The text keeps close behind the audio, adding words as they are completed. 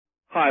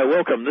Hi,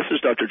 welcome. This is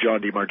Dr.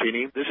 John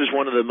DeMartini. This is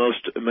one of the most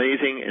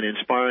amazing and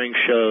inspiring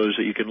shows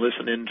that you can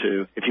listen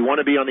into. If you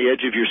want to be on the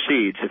edge of your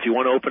seats, if you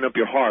want to open up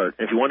your heart,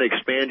 if you want to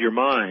expand your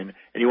mind,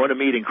 and you want to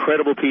meet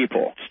incredible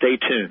people, stay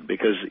tuned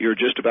because you're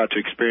just about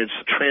to experience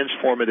a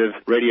transformative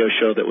radio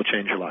show that will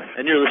change your life.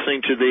 And you're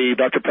listening to the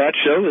Dr. Pat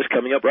Show that's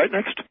coming up right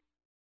next.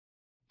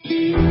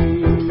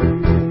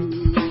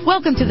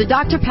 Welcome to the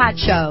Dr. Pat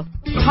Show.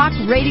 Talk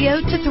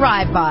radio to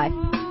thrive by.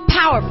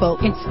 Powerful,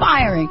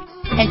 inspiring,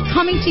 and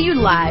coming to you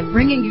live,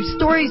 bringing you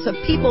stories of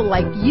people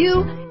like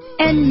you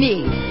and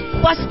me,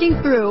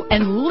 busting through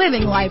and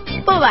living life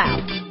full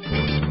out.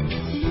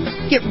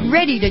 Get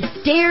ready to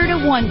dare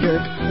to wonder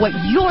what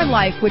your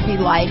life would be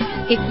like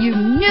if you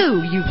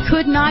knew you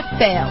could not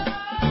fail.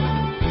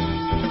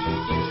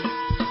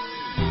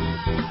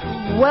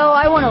 Well,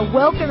 I want to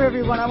welcome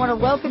everyone. I want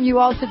to welcome you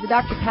all to the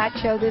Dr. Pat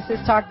Show. This is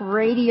Talk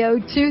Radio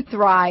to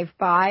Thrive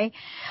By.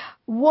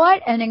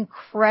 What an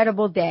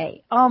incredible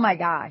day. Oh, my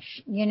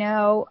gosh. You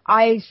know,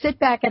 I sit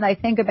back and I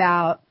think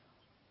about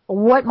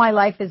what my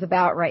life is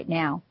about right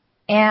now.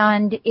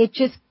 And it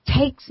just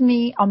takes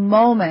me a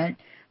moment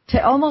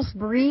to almost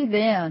breathe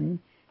in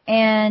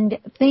and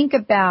think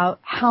about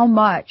how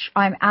much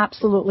I'm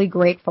absolutely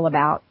grateful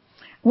about.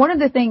 One of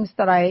the things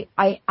that I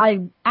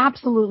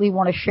absolutely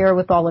want to share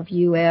with all of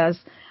you is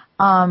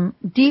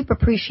deep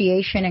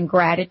appreciation and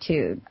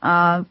gratitude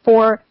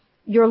for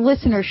your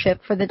listenership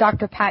for the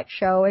Dr. Pat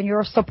Show and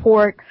your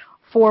support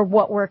for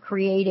what we're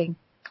creating,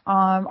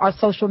 our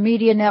social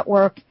media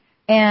network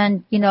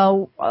and,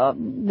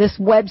 this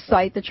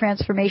website, the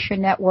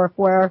Transformation Network,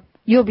 where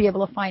you'll be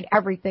able to find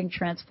everything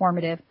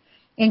transformative,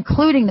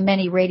 including the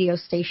many radio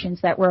stations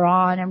that we're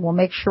on, and we'll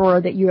make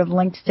sure that you have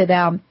links to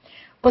them.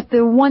 But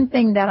the one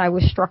thing that I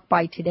was struck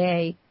by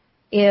today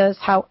is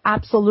how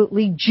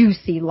absolutely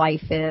juicy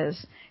life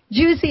is.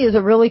 Juicy is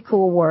a really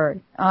cool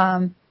word.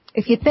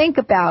 If you think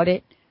about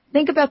it,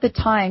 think about the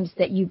times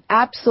that you've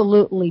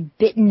absolutely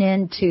bitten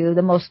into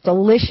the most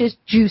delicious,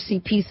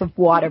 juicy piece of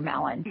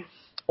watermelon,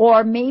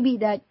 or maybe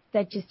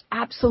that just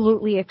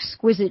absolutely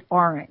exquisite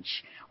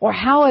orange, or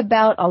how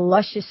about a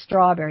luscious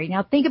strawberry?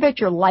 Now think about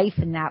your life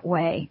in that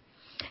way.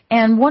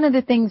 And one of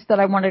the things that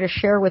I wanted to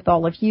share with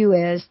all of you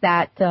is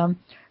that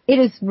it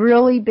has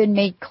really been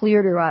made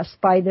clear to us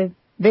by the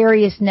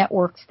various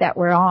networks that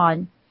we're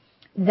on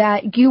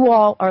that you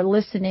all are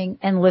listening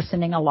and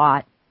listening a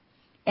lot,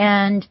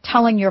 and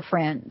telling your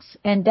friends,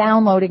 and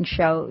downloading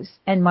shows,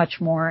 and much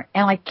more.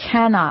 And I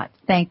cannot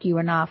thank you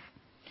enough.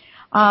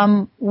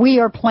 We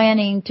are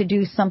planning to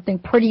do something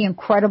pretty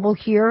incredible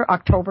here,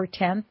 October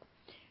 10th,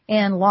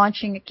 and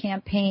launching a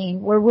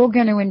campaign where we're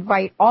going to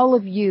invite all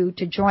of you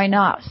to join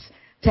us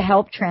to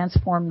help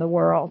transform the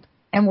world.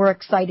 And we're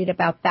excited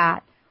about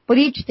that. But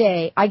each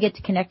day, I get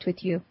to connect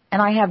with you,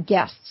 and I have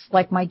guests,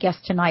 like my guest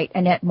tonight,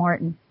 Annette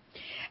Martin.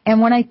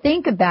 And when I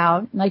think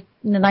about,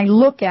 and I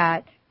look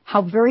at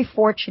how very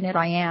fortunate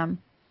I am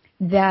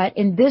that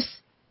in this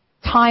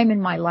time in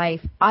my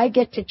life, I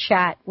get to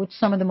chat with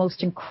some of the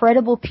most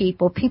incredible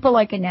people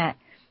like Annette,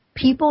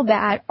 people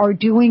that are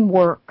doing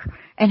work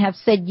and have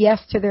said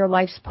yes to their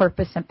life's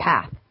purpose and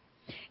path.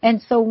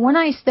 And so when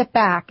I step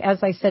back,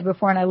 as I said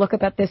before, and I look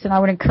about this, and I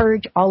would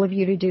encourage all of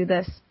you to do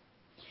this,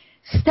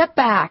 step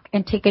back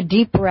and take a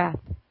deep breath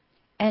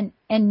and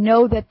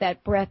know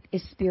that breath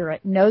is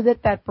spirit. Know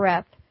that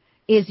breath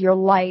is your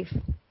life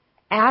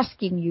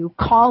asking you,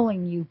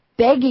 calling you,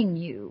 begging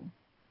you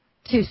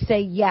to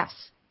say yes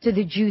to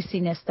the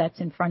juiciness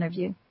that's in front of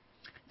you.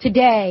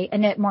 Today,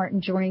 Annette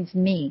Martin joins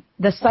me,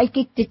 the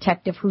psychic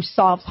detective who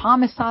solves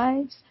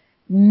homicides,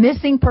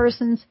 missing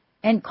persons,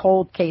 and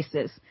cold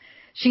cases.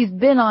 She's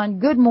been on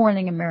Good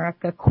Morning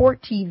America,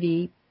 Court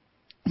TV,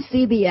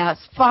 CBS,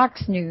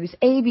 Fox News,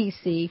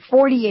 ABC,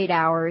 48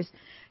 Hours.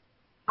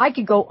 I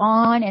could go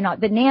on and on.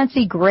 The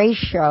Nancy Grace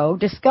Show,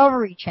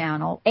 Discovery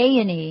Channel,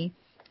 A&E,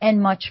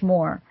 and much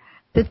more.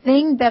 The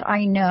thing that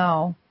I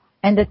know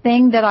and the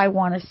thing that I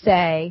want to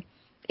say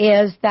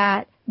is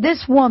that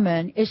this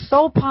woman is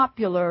so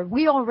popular,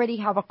 we already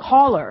have a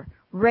caller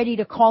ready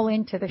to call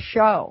into the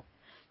show.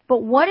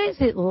 But what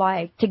is it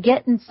like to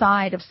get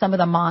inside of some of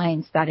the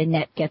minds that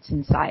Annette gets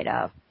inside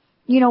of?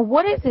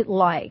 What is it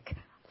like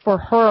for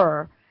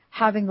her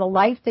having the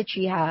life that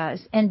she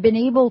has and been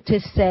able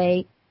to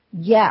say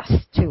yes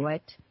to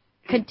it,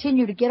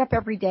 continue to get up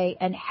every day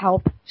and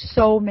help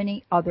so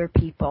many other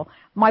people?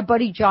 My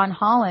buddy John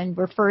Holland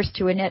refers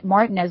to Annette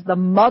Martin as the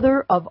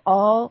mother of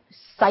all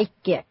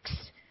psychics.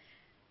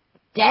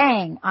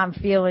 Dang, I'm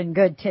feeling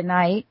good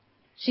tonight.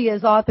 She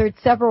has authored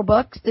several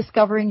books,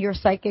 Discovering Your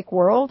Psychic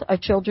World, a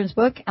children's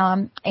book,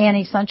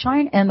 Annie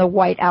Sunshine and the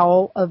White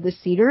Owl of the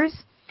Cedars,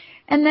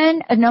 and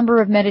then a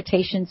number of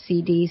meditation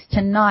CDs.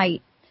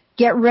 Tonight,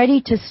 get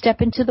ready to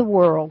step into the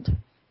world.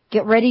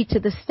 Get ready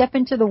to step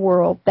into the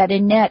world that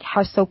Annette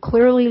has so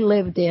clearly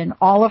lived in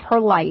all of her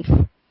life,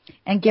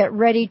 and get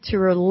ready to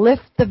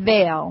lift the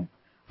veil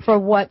for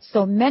what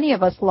so many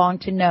of us long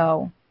to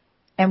know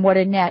and what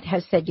Annette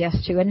has said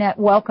yes to. Annette,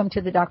 welcome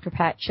to the Dr.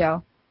 Pat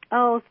Show.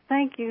 Oh,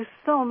 thank you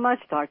so much,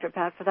 Dr.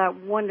 Pat, for that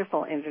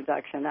wonderful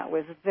introduction. That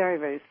was very,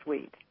 very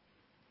sweet.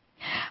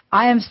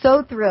 I am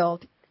so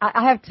thrilled.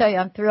 I have to tell you,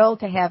 I'm thrilled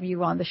to have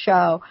you on the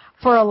show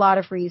for a lot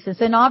of reasons.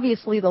 And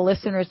obviously the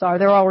listeners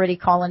they're already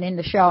calling in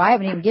the show. I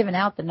haven't even given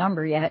out the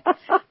number yet.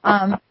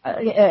 I'm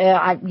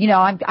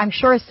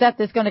sure Seth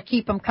is going to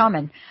keep them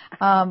coming.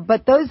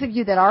 But those of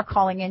you that are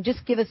calling in,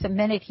 just give us a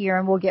minute here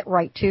and we'll get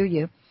right to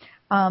you.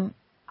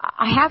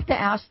 I have to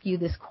ask you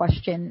this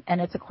question, and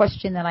it's a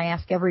question that I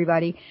ask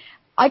everybody.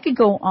 I could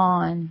go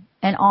on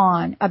and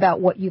on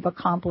about what you've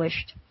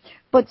accomplished,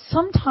 but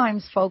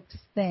sometimes folks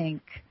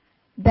think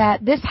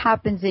that this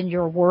happens in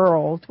your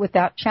world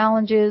without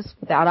challenges,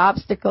 without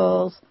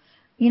obstacles,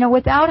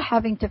 without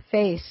having to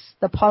face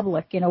the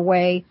public in a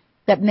way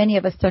that many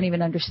of us don't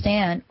even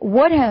understand.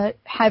 What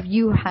have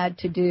you had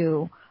to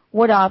do?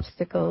 What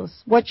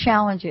obstacles, what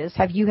challenges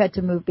have you had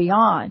to move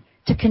beyond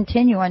to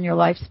continue on your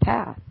life's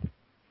path?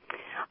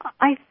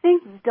 I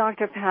think,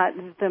 Dr. Pat,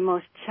 the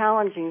most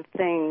challenging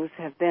things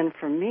have been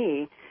for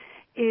me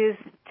is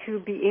to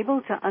be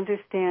able to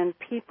understand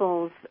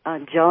people's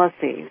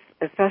jealousies,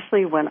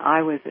 especially when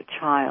I was a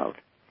child.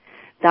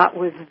 That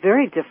was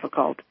very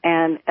difficult,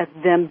 and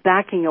them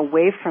backing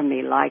away from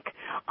me like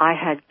I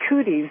had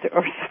cooties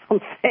or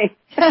something.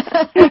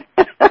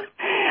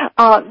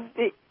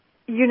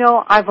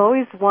 I've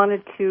always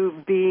wanted to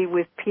be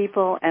with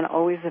people and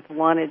always have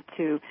wanted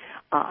to,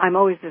 I'm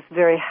always this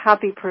very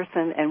happy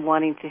person and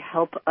wanting to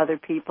help other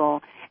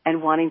people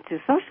and wanting to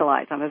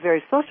socialize. I'm a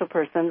very social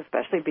person,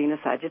 especially being a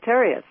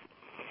Sagittarius.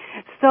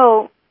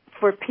 So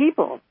for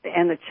people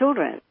and the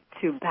children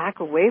to back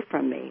away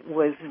from me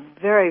was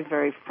very,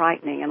 very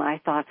frightening. And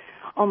I thought,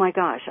 oh my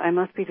gosh, I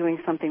must be doing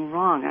something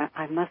wrong.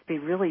 I must be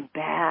really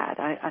bad.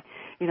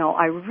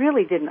 I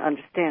really didn't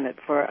understand it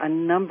for a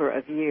number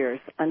of years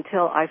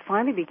until I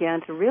finally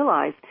began to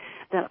realize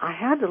that I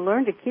had to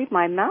learn to keep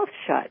my mouth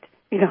shut,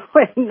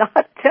 and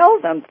not tell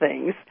them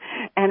things.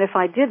 And if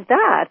I did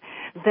that,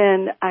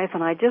 then if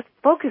I just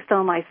focused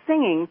on my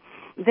singing,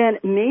 then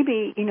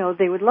maybe,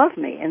 they would love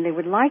me and they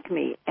would like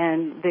me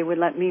and they would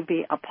let me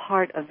be a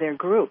part of their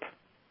group.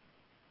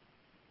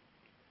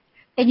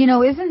 And,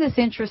 isn't this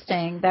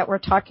interesting that we're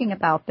talking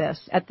about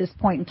this at this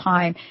point in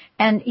time?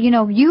 And,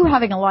 you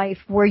having a life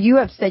where you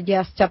have said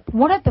yes to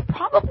one of the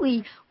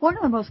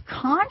most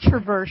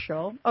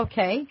controversial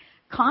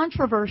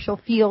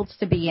fields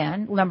to be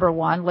in, number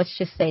one, let's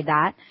just say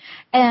that.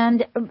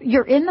 And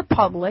you're in the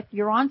public,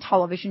 you're on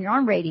television, you're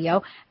on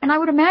radio, and I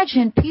would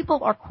imagine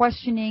people are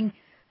questioning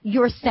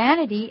your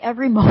sanity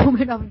every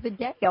moment of the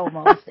day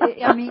almost.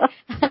 I mean...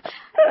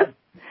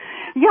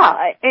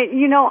 Yeah,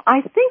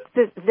 I think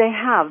that they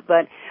have,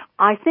 but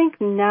I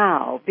think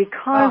now,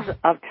 because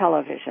of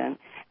television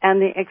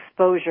and the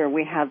exposure,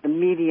 we have the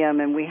medium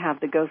and we have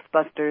the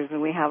Ghostbusters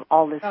and we have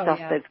all this stuff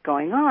that's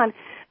going on,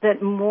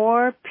 that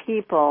more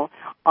people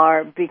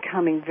are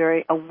becoming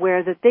very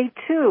aware that they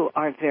too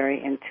are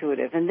very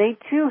intuitive and they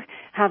too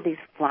have these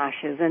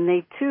flashes and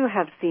they too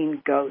have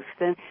seen ghosts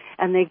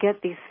and they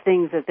get these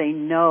things that they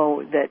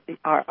know that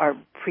are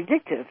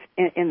predictive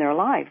in their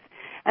lives.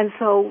 And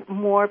so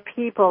more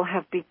people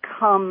have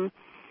become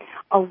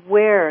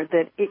aware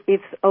that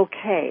it's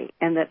okay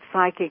and that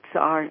psychics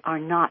are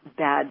not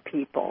bad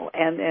people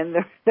and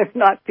they're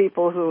not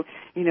people who,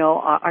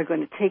 are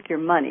going to take your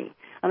money.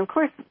 And of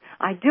course,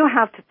 I do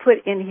have to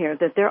put in here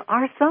that there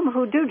are some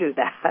who do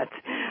that.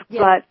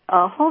 Yeah.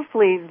 But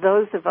hopefully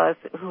those of us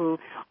who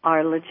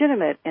are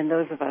legitimate and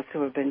those of us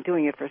who have been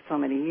doing it for so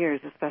many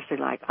years, especially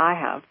like I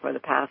have for the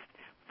past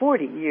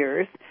 40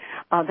 years,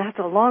 that's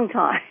a long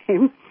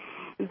time.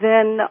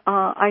 Then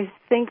I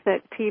think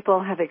that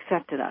people have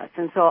accepted us.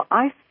 And so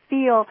I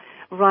feel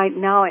right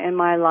now in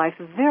my life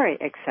very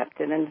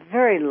accepted and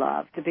very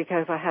loved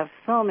because I have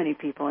so many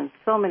people and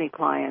so many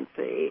clients.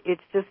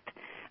 It's just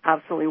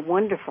absolutely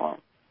wonderful.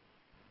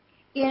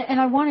 Yeah, and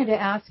I wanted to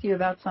ask you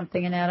about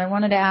something, Annette. I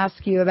wanted to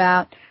ask you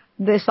about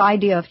this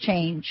idea of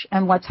change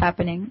and what's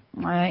happening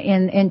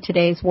in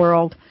today's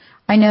world.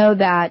 I know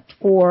that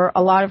for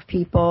a lot of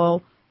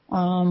people,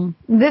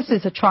 this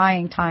is a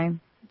trying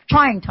time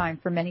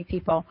for many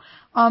people.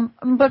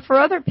 But for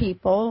other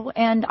people,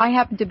 and I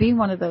happen to be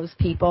one of those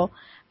people,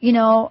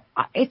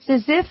 it's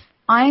as if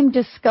I'm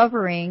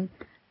discovering,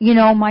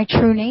 my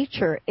true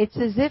nature. It's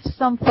as if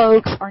some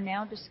folks are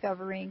now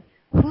discovering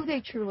who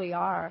they truly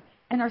are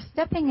and are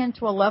stepping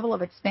into a level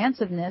of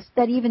expansiveness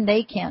that even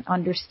they can't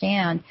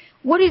understand.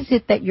 What is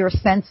it that you're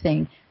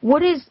sensing?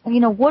 What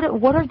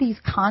are these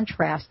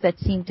contrasts that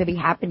seem to be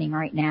happening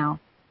right now?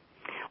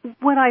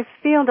 What I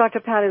feel, Dr.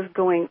 Pat, is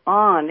going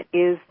on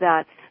is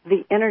that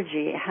the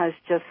energy has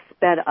just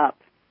sped up.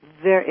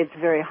 It's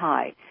very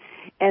high.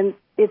 And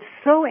it's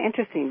so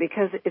interesting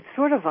because it's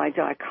sort of a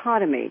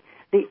dichotomy.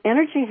 The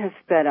energy has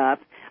sped up,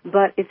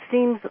 but it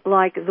seems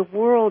like the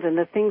world and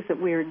the things that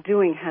we are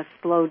doing has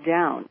slowed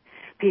down.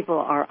 People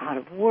are out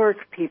of work.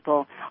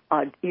 People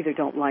either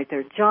don't like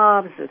their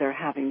jobs, or they're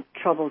having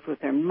troubles with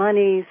their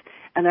monies,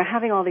 and they're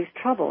having all these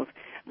troubles.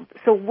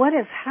 So what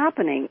is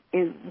happening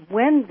is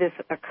when this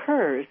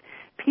occurs,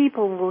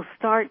 people will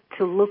start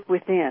to look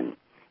within.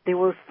 They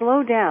will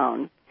slow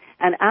down,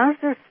 and as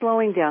they're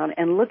slowing down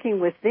and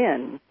looking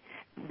within,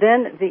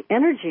 then the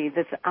energy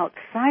that's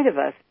outside of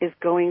us is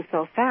going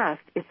so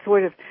fast, it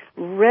sort of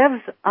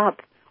revs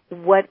up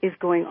what is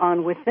going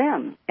on with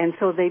them. And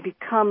so they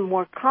become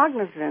more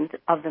cognizant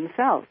of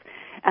themselves.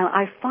 And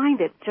I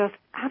find it just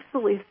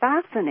absolutely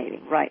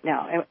fascinating right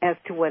now as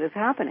to what is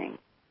happening.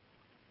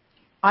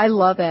 I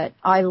love it.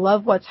 I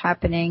love what's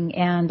happening,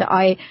 and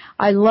I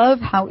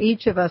love how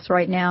each of us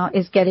right now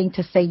is getting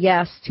to say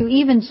yes to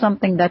even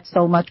something that's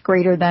so much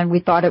greater than we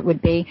thought it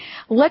would be.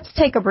 Let's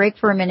take a break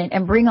for a minute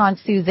and bring on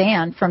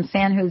Suzanne from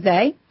San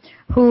Jose,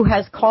 who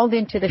has called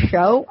into the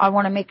show. I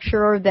want to make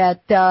sure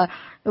that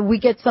we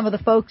get some of the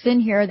folks in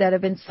here that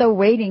have been so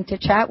waiting to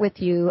chat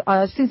with you.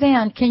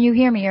 Suzanne, can you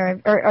hear me,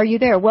 or are you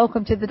there?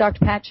 Welcome to the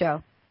Dr. Pat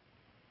Show.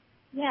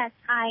 Yes.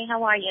 Hi,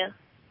 how are you?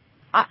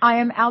 I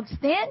am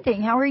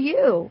outstanding. How are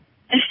you?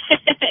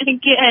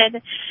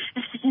 Good.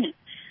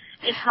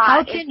 It's hot.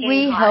 How can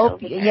we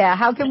help you? Yeah,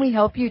 how can we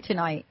help you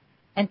tonight?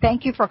 And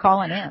thank you for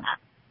calling in.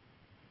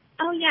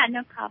 Oh, yeah,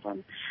 no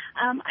problem.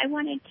 I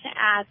wanted to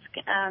ask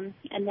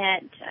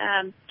Annette,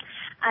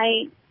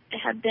 I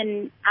have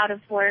been out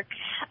of work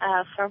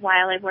for a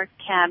while. I worked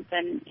temp,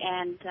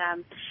 and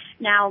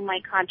now my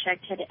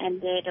contract had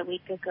ended a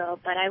week ago,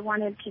 but I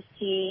wanted to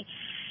see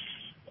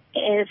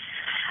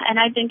and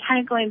I've been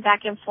kind of going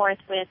back and forth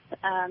with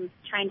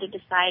trying to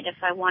decide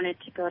if I wanted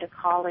to go to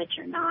college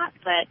or not,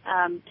 but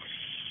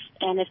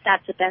and if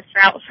that's the best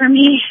route for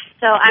me.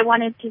 So I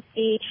wanted to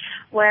see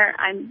where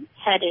I'm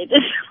headed.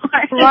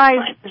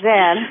 Right,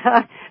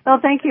 Zen. Well,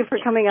 thank you for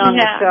coming on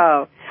the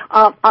show.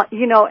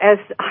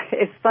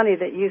 It's funny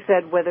that you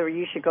said whether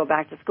you should go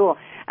back to school.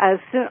 I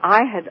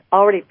had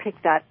already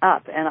picked that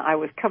up, and I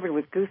was covered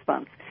with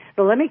goosebumps.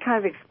 So let me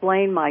kind of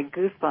explain my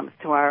goosebumps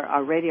to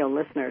our radio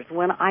listeners.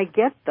 When I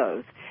get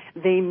those,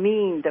 they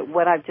mean that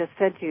what I've just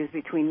said to you is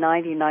between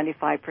 90 and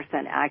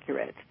 95%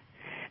 accurate.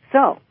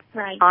 So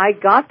right. I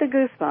got the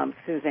goosebumps,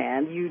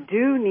 Suzanne. You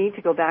do need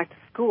to go back to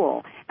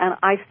school. And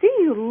I see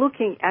you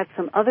looking at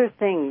some other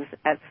things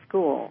at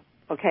school,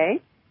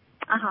 okay?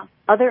 Uh-huh.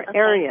 Other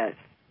areas.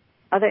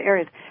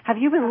 Have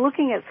you been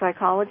looking at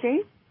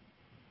psychology?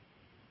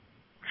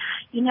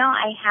 You know,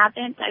 I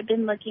haven't. I've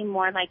been looking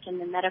more like in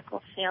the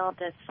medical field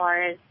as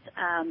far as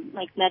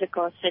like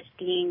medical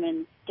assisting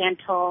and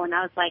dental, and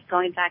I was like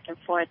going back and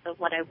forth of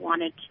what I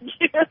wanted to do.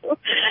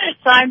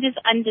 So I'm just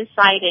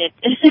undecided.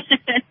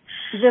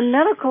 The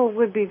medical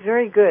would be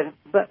very good,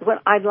 but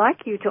what I'd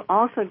like you to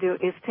also do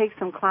is take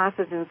some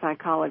classes in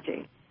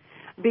psychology,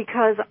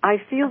 because I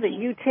feel that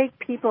you take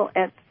people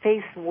at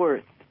face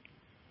worth.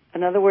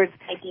 In other words,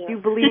 you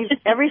believe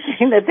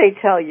everything that they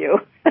tell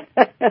you.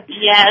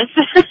 Yes.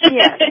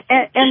 Yes.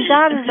 And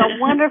that is a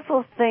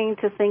wonderful thing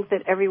to think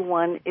that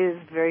everyone is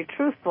very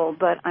truthful,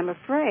 but I'm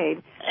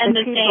afraid and that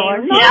the people same.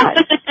 are not.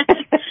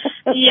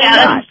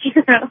 Yeah, that's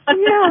true.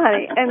 Yeah,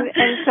 honey. And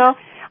so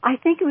I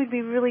think it would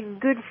be really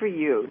good for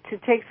you to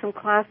take some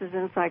classes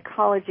in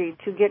psychology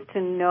to get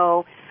to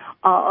know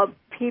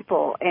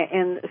people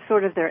and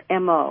sort of their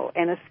MO,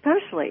 and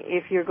especially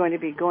if you're going to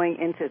be going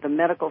into the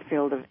medical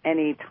field of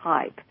any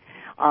type.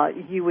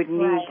 You would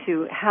need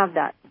to have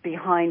that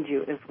behind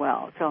you as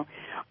well. So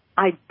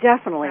I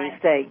definitely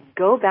say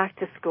go back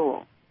to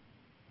school.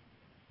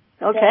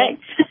 Okay.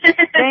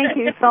 Thank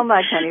you so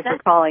much, honey, for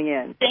calling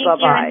in. Thank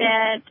Bye-bye. you,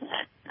 Annette.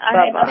 All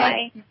right,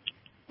 bye-bye.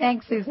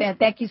 Thanks, Suzanne.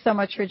 Thank you so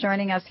much for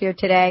joining us here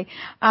today.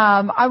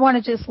 I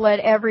want to just let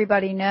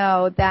everybody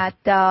know that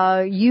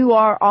you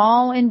are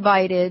all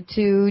invited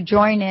to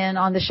join in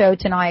on the show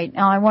tonight.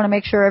 I want to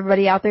make sure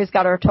everybody out there has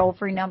got our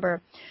toll-free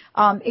number.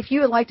 If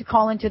you would like to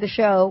call into the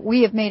show,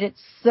 we have made it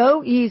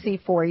so easy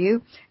for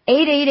you.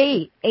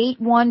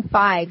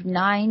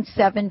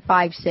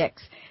 888-815-9756.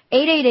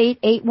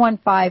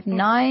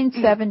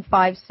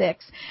 888-815-9756.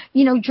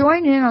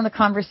 Join in on the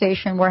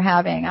conversation we're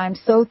having. I'm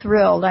so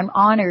thrilled. I'm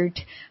honored,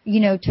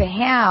 to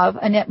have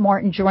Annette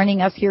Martin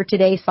joining us here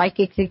today,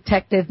 psychic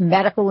detective,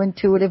 medical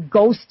intuitive,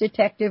 ghost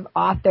detective,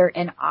 author,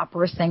 and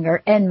opera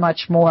singer, and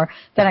much more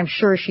that I'm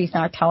sure she's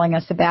not telling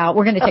us about.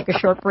 We're going to take a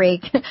short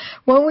break.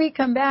 When we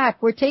come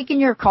back, we're taking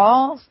your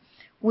calls.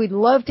 We'd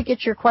love to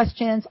get your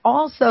questions.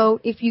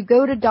 Also, if you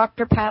go to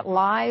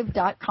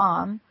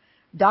drpatlive.com,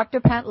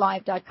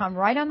 drpatlive.com,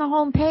 right on the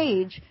home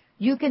page,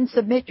 you can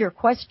submit your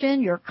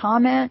question, your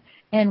comment,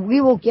 and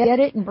we will get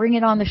it and bring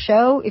it on the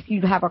show. If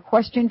you have a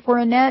question for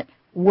Annette,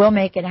 we'll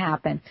make it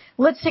happen.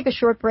 Let's take a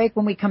short break.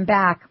 When we come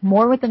back,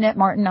 more with Annette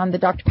Martin on the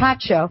Dr.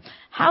 Pat Show.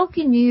 How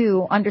can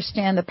you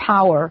understand the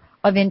power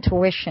of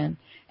intuition?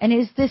 And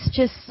is this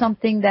just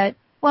something that,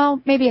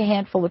 maybe a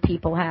handful of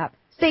people have?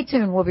 Stay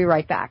tuned. We'll be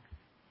right back.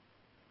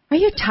 Are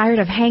you tired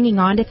of hanging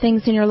on to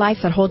things in your life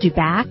that hold you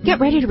back?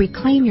 Get ready to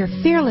reclaim your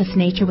fearless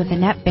nature with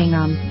Annette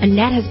Bingham.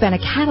 Annette has been a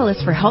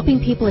catalyst for helping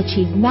people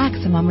achieve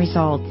maximum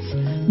results.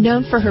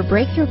 Known for her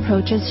breakthrough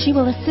approaches, she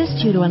will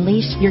assist you to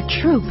unleash your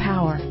true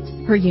power.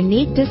 Her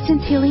unique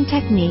distance healing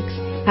techniques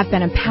have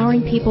been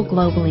empowering people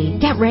globally.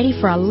 Get ready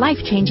for a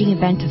life-changing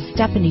event to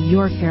step into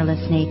your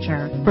fearless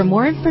nature. For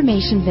more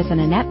information, visit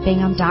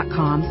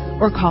AnnetteBingham.com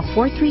or call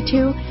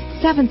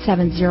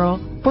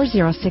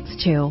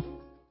 432-770-4062.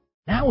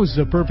 Now is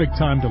the perfect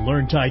time to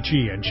learn Tai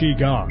Chi and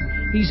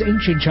Qigong. These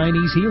ancient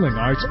Chinese healing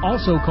arts,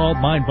 also called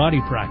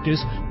mind-body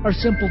practice, are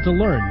simple to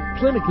learn,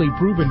 clinically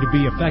proven to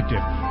be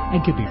effective,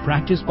 and can be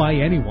practiced by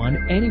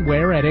anyone,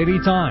 anywhere, at any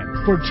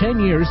time. For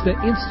 10 years, the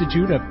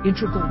Institute of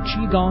Integral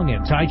Qigong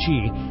and Tai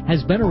Chi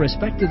has been a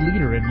respected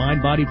leader in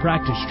mind-body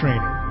practice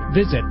training.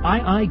 Visit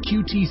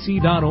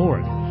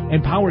iiqtc.org.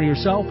 Empower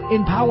yourself,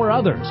 empower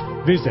others.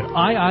 Visit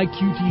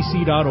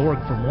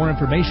iiqtc.org for more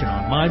information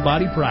on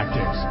mind-body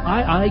practice.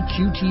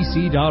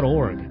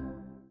 iiqtc.org.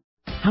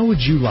 How would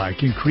you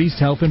like increased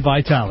health and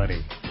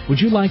vitality? Would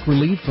you like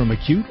relief from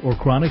acute or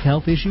chronic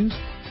health issues?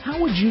 How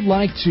would you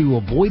like to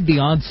avoid the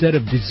onset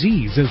of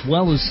disease as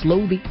well as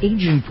slow the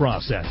aging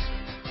process?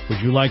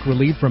 Would you like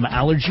relief from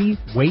allergy,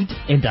 weight,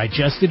 and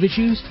digestive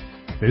issues?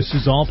 This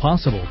is all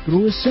possible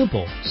through a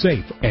simple,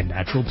 safe, and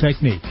natural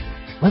technique.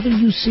 Whether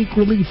you seek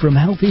relief from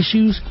health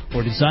issues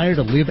or desire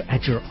to live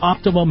at your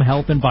optimum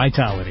health and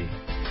vitality,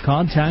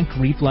 contact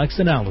reflex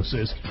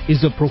analysis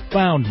is a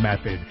profound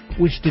method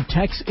which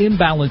detects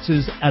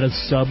imbalances at a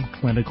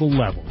subclinical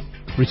level,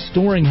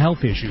 restoring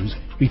health issues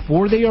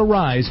before they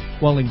arise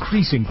while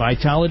increasing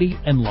vitality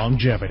and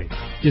longevity.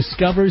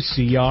 Discover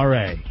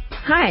CRA.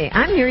 Hi,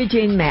 I'm Mary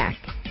Jane Mack.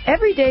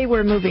 Every day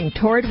we're moving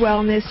toward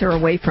wellness or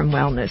away from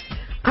wellness.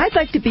 I'd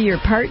like to be your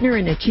partner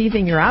in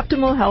achieving your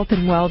optimal health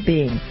and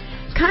well-being.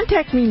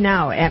 Contact me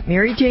now at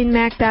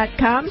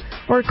maryjanemack.com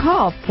or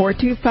call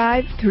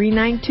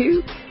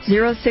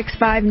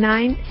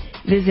 425-392-0659.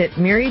 Visit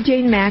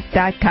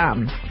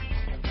maryjanemack.com.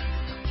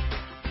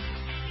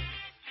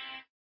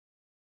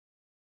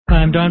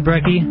 I'm Don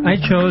Brecky. I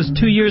chose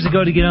 2 years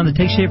ago to get on the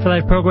Take Shape for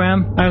Life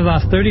program. I've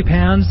lost 30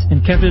 pounds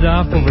and kept it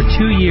off over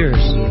 2 years.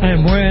 I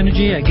have more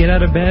energy. I get out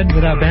of bed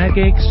without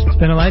backaches.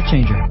 It's been a life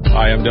changer.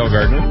 Hi, I'm Del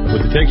Gardner.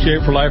 With the Take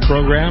Shape for Life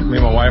program,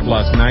 me and my wife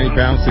lost 90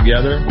 pounds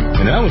together,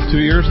 and that was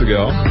 2 years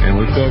ago, and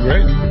we feel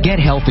great.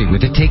 Get healthy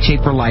with the Take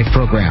Shape for Life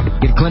program.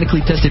 Get clinically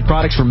tested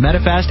products from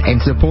Medifast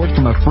and support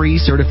from a free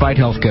certified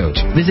health coach.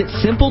 Visit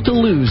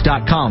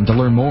simpletolose.com to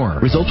learn more.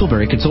 Results will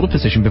vary. Consult a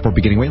physician before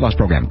beginning weight loss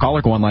program. Call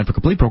or go online for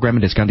complete program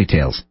and discount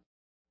details.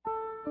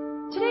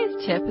 Today's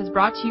tip is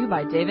brought to you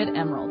by David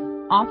Emerald,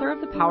 author of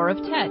The Power of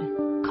TED.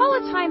 Call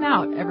a time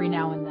out every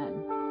now and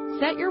then.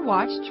 Set your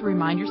watch to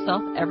remind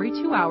yourself every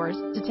 2 hours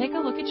to take a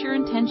look at your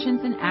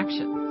intentions and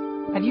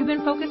actions. Have you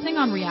been focusing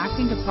on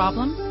reacting to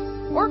problems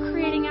or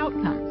creating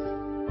outcomes?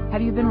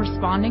 Have you been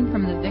responding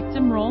from the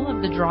victim role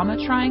of the drama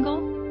triangle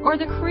or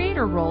the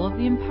creator role of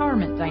the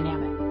empowerment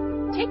dynamic?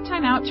 Take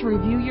time out to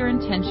review your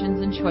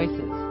intentions and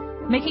choices,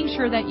 making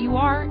sure that you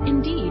are,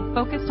 indeed,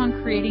 focused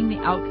on creating the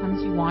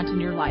outcomes you want in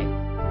your life.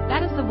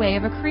 That is the way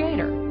of a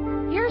creator.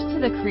 Here's to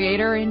the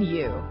creator in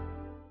you.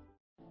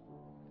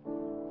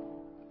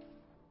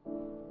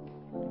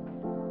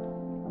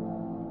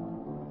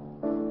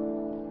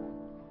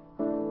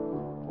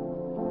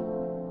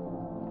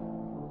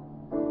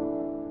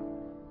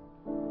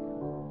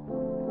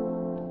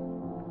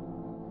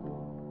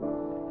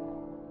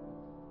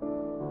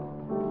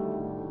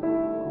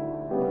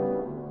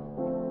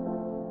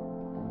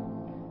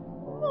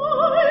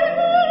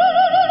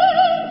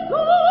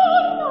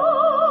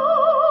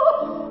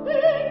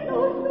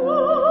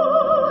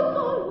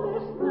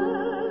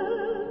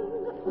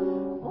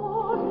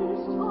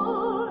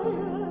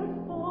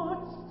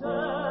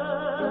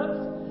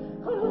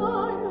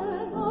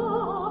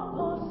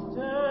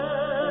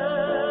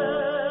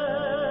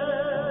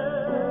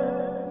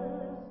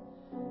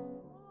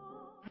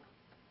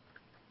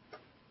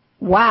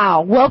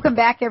 Wow. Welcome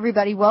back,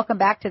 everybody. Welcome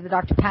back to the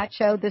Dr. Pat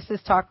Show. This is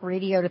Talk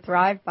Radio to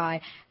Thrive By.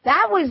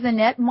 That was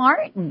Annette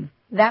Martin.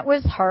 That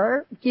was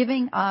her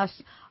giving us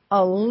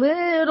a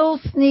little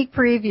sneak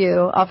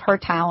preview of her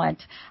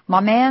talent. My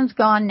man's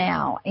gone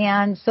now.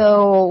 And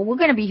so we're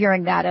going to be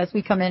hearing that as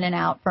we come in and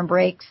out from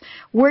breaks.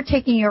 We're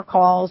taking your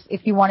calls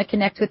if you want to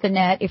connect with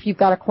Annette, if you've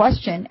got a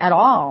question at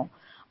all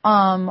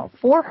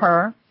for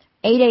her.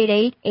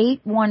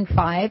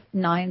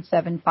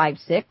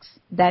 888-815-9756.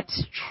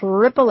 That's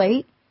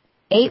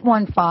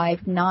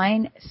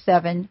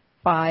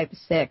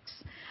 888-815-9756.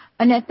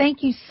 Annette,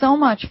 thank you so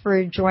much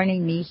for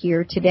joining me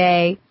here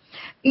today.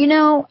 You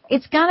know,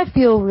 it's got to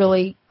feel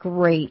really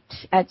great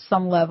at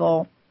some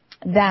level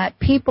that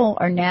people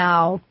are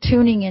now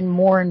tuning in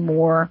more and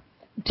more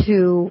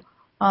to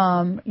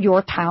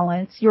your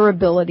talents, your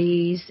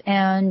abilities,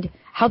 and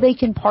how they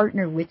can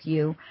partner with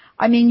you.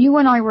 I mean, you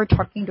and I were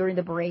talking during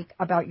the break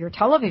about your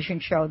television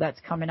show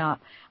that's coming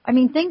up. I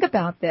mean, think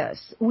about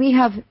this. We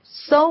have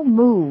so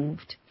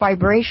moved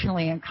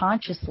vibrationally and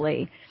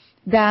consciously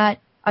that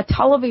a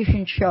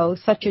television show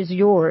such as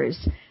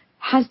yours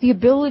has the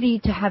ability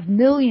to have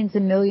millions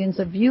and millions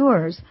of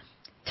viewers.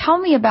 Tell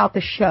me about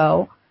the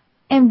show,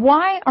 and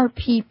why are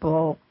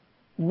people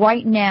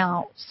right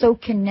now so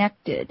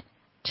connected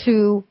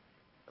to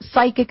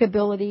psychic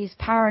abilities,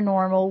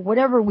 paranormal,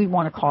 whatever we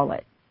want to call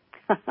it?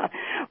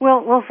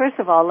 Well, first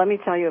of all, let me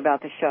tell you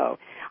about the show.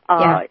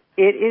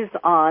 It is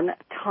on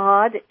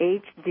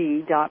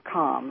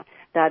toddhd.com.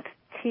 That's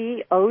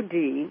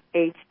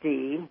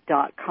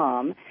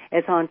TODHD.com.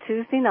 It's on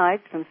Tuesday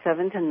nights from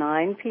 7 to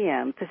 9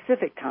 p.m.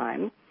 Pacific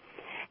time.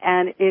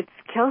 And it's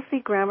Kelsey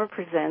Grammer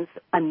presents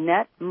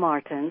Annette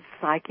Martin's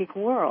Psychic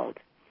World.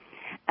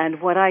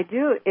 And what I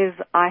do is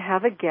I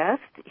have a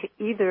guest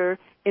either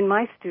in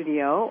my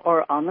studio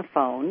or on the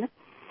phone,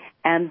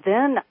 and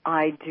then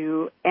I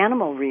do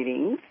animal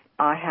readings.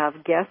 I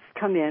have guests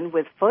come in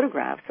with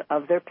photographs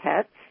of their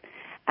pets,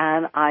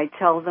 and I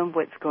tell them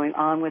what's going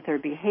on with their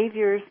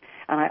behaviors,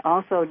 and I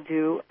also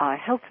do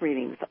health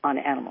readings on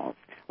animals,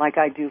 like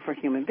I do for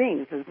human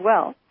beings as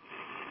well.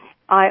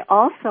 I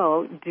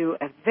also do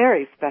a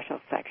very special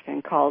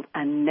section called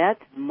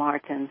Annette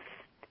Martin's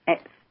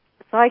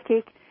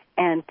Psychic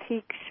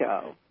Antique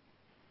Show.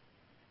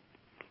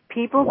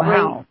 People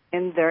bring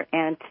in their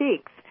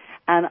antiques,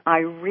 and I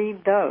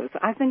read those.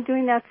 I've been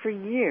doing that for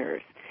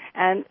years.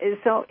 And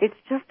so it's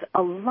just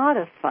a lot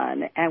of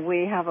fun, and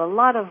we have a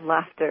lot of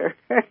laughter,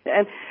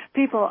 and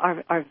people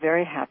are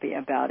very happy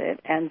about it.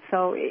 And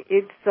so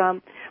it's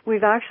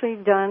we've actually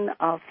done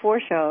 4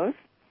 shows.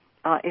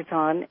 It's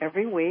on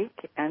every week,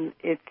 and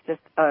it's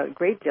just a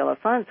great deal of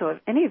fun. So if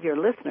any of your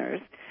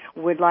listeners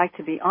would like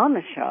to be on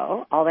the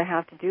show, all they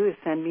have to do is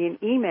send me an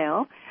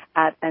email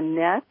at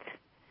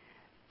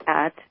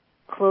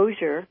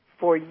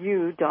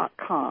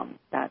Annette@closureforyou.com.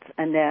 That's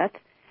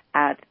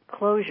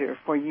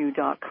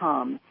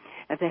Annette@closureforyou.com.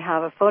 If they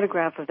have a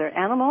photograph of their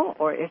animal,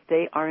 or if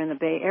they are in the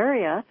Bay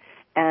Area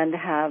and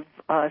have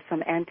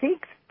some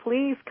antiques,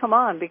 please come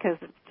on, because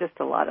it's just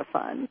a lot of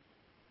fun.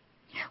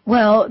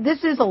 Well,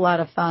 this is a lot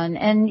of fun,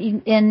 and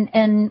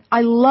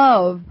I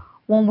love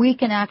when we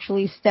can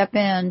actually step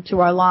into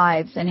our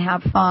lives and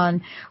have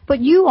fun. But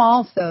you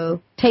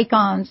also take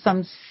on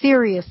some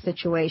serious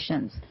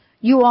situations.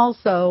 You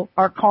also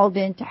are called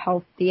in to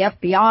help the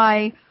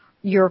FBI.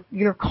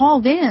 You're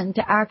called in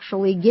to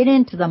actually get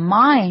into the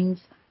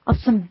minds of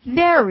some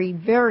very,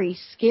 very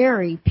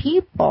scary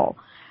people.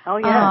 Oh,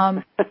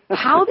 yeah.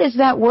 How does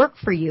that work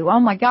for you?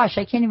 Oh, my gosh,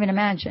 I can't even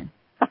imagine.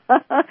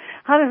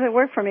 How does it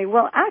work for me?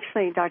 Well,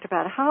 actually, Dr.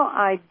 Pat, how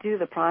I do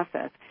the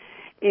process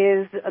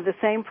is the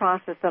same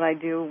process that I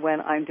do when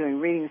I'm doing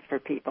readings for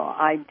people.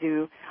 I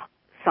do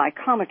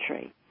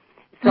psychometry.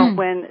 So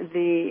when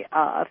the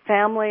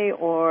family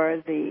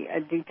or the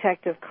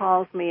detective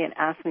calls me and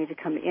asks me to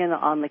come in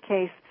on the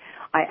case,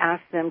 I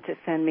ask them to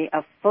send me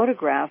a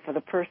photograph of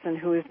the person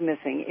who is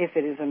missing, if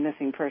it is a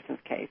missing persons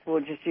case.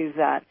 We'll just use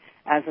that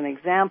as an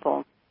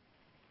example.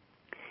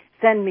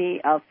 Send me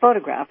a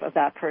photograph of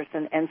that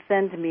person and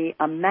send me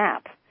a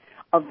map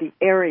of the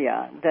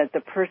area that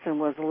the person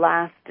was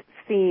last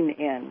seen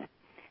in.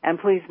 And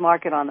please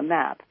mark it on the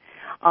map.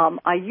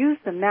 I use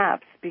the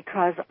maps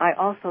because I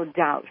also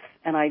douse,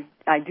 and I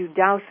do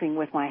dowsing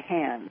with my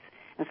hands.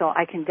 And so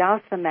I can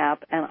douse the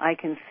map, and I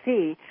can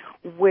see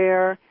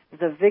where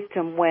the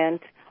victim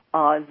went,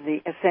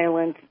 the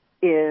assailant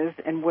is,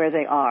 and where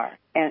they are.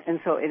 And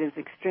so it is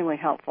extremely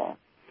helpful.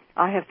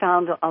 I have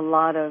found a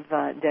lot of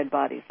dead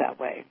bodies that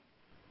way.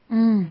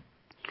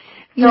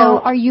 You know,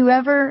 are you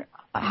ever,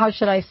 how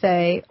should I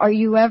say, are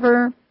you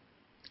ever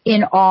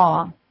in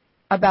awe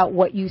about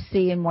what you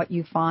see and what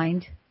you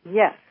find?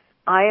 Yes,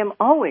 I am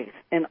always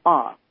in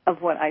awe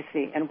of what I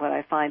see and what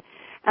I find.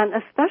 And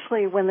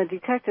especially when the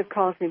detective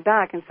calls me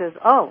back and says,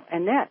 "Oh,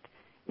 Annette,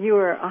 you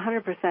were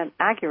 100%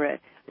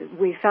 accurate.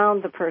 We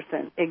found the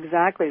person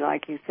exactly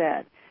like you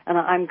said." And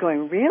I'm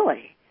going,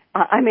 really?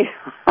 I mean,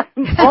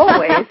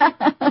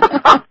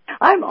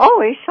 I'm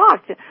always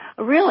shocked,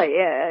 really,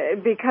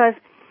 because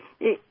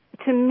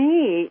to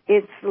me,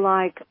 it's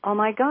like, oh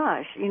my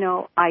gosh, you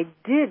know, I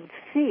did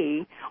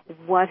see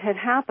what had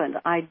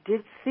happened. I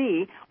did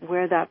see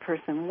where that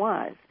person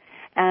was.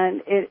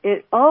 And it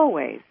is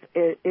always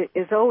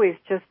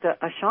just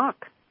a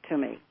shock to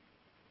me.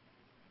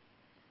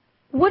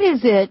 What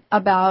is it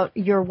about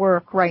your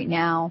work right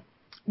now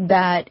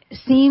that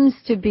seems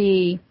to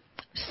be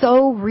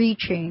so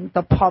reaching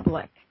the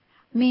public?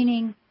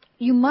 Meaning,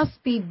 you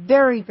must be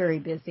very, very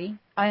busy.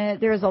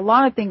 There's a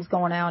lot of things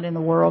going on in the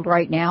world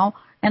right now,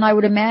 and I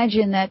would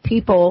imagine that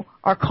people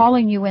are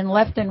calling you in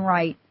left and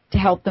right to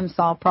help them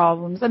solve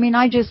problems. I mean,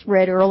 I just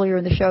read earlier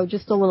in the show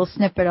just a little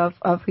snippet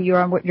of who you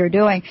are and what you're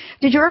doing.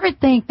 Did you ever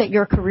think that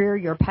your career,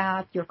 your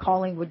path, your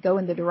calling would go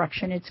in the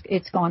direction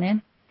it's gone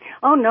in?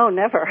 Oh, no,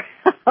 never.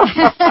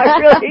 I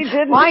really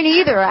didn't. Mine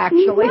either,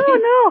 actually.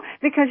 No,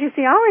 because you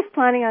see, I was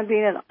planning on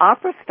being an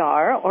opera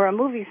star or a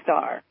movie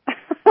star.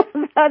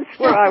 That's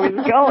where I was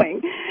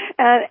going.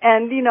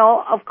 And, you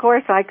know, of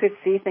course I could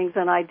see things,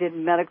 and I did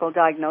medical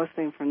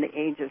diagnosing from the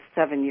age of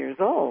 7 years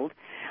old.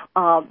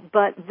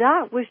 But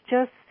that was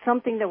just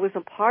something that was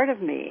a part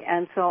of me.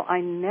 And so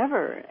I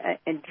never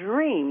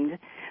dreamed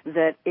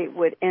that it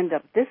would end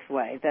up this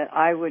way, that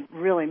I would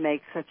really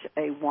make such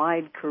a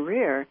wide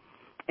career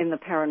in the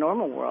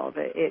paranormal world.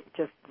 It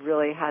just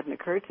really hadn't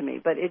occurred to me.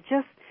 But it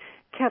just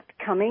kept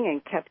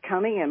coming,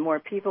 and more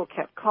people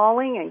kept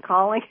calling, and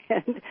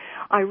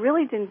I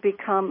really didn't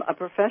become a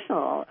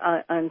professional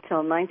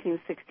until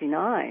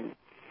 1969.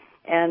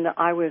 And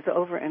I was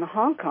over in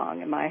Hong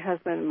Kong, and my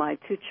husband and my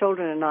 2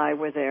 children and I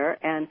were there.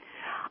 And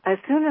as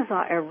soon as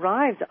I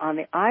arrived on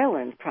the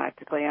island,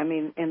 practically, I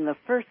mean, in the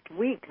first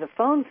week, the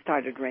phone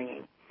started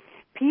ringing.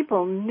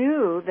 People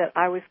knew that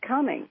I was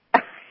coming.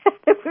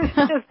 It was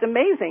just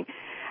amazing.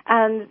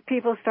 And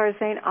people started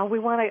saying, I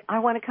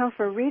want to come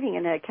for a reading,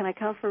 Annette. Can I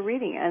come for a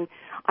reading? And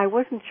I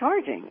wasn't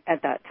charging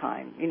at that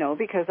time,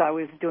 because I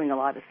was doing a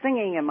lot of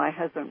singing, and my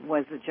husband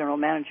was the general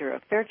manager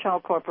of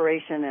Fairchild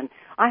Corporation, and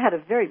I had a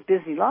very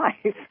busy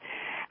life.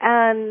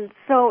 And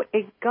so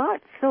it got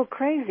so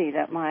crazy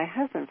that my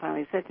husband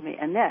finally said to me,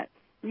 Annette,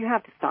 you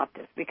have to stop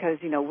this because,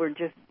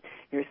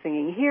 you're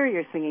singing here,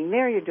 you're singing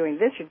there, you're doing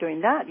this, you're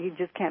doing that. You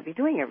just can't be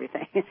doing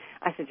everything.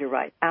 I said, you're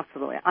right,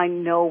 absolutely. I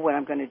know what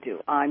I'm going to do.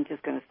 I'm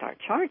just going to start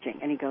charging.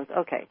 And he goes,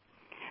 okay.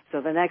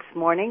 So the next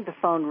morning, the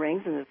phone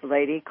rings, and this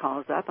lady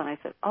calls up, and I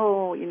said,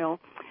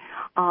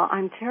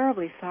 I'm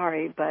terribly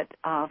sorry, but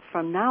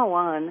from now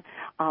on,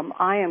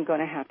 I am going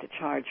to have to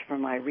charge for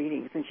my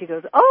readings. And she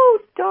goes, oh,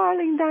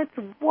 darling,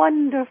 that's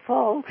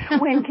wonderful.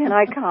 When can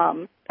I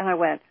come? And I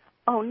went,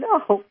 oh,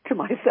 no, to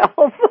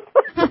myself.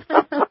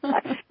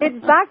 It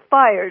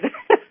backfired.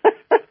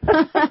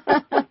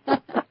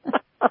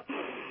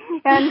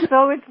 And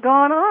so it's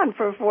gone on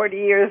for 40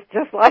 years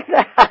just like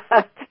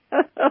that.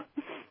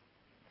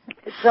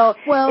 So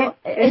well,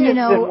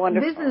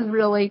 this is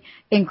really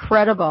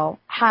incredible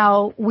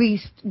how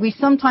we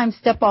sometimes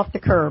step off the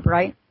curb,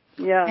 right?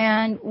 Yeah.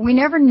 And we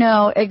never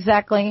know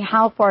exactly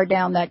how far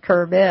down that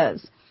curb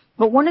is.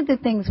 But one of the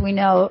things we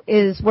know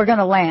is we're going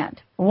to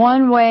land.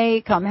 One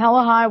way, come hell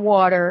or high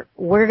water,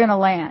 we're going to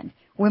land.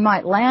 We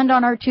might land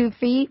on our 2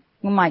 feet.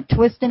 We might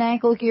twist an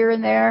ankle here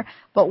and there,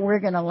 but we're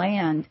going to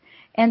land.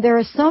 And there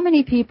are so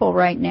many people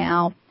right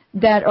now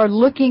that are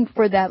looking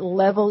for that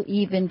level,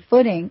 even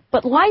footing.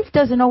 But life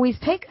doesn't always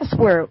take us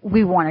where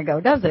we want to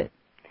go, does it?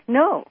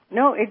 No,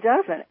 it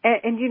doesn't.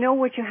 And you know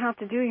what you have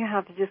to do? You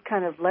have to just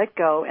kind of let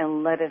go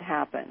and let it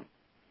happen.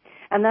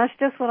 And that's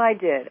just what I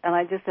did. And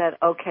I just said,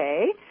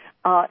 okay,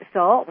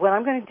 so what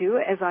I'm going to do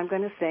is I'm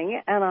going to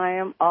sing, and I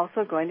am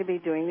also going to be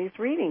doing these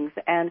readings.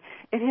 And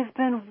it has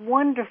been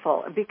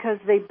wonderful because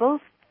they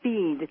both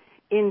feed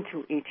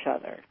into each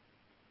other.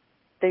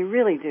 They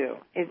really do.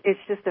 It's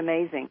just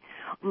amazing.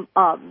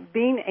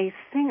 Being a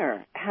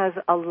singer has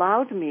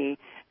allowed me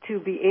to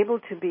be able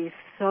to be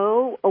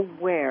so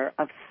aware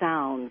of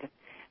sound.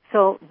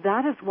 So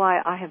that is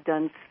why I have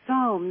done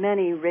so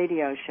many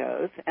radio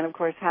shows, and of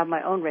course have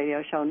my own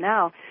radio show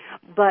now,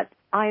 but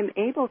I'm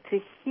able to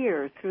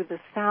hear through the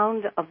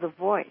sound of the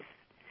voice,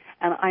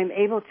 and I'm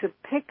able to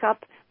pick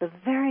up the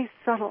very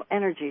subtle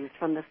energies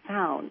from the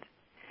sound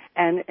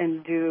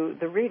and do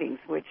the readings,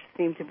 which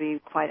seem to be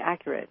quite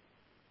accurate.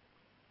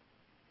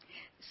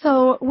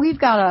 So we've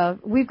got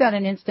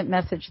an instant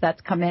message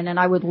that's come in, and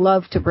I would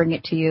love to bring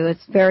it to you.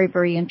 It's very,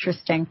 very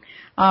interesting.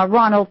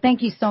 Ronald,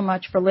 thank you so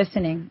much for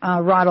listening.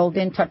 Ronald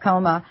in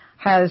Tacoma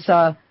has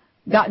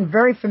gotten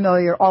very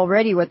familiar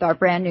already with our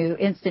brand new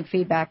instant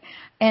feedback.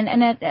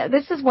 And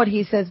this is what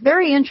he says,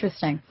 very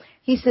interesting.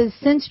 He says,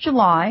 since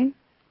July,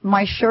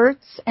 my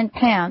shirts and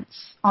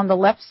pants on the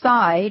left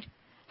side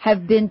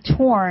have been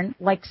torn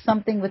like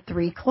something with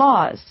 3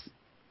 claws.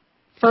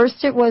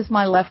 First it was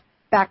my left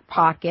back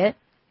pocket.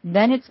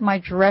 Then it's my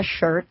dress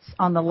shirts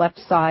on the left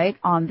side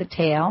on the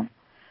tail.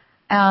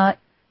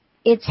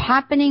 It's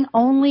happening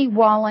only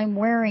while I'm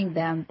wearing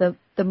them.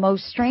 The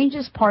most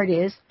strangest part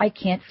is I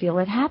can't feel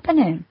it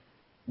happening.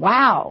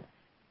 Wow.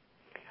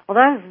 Well,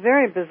 that is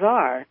very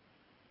bizarre,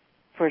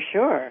 for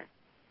sure.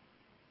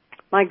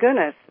 My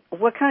goodness,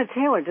 what kind of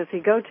tailor does he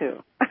go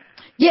to?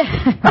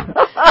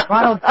 Yeah.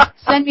 Ronald,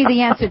 send me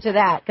the answer to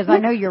that, because I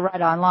know you're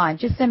right online.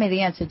 Just send me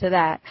the answer to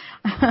that.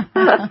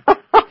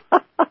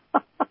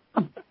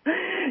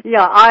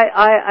 Yeah,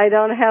 I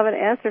don't have an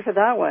answer for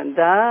that one.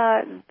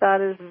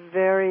 That is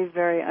very,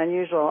 very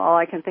unusual. All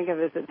I can think of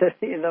is that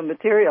the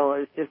material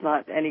is just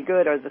not any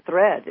good, or the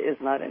thread is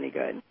not any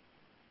good.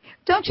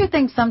 Don't you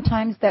think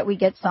sometimes that we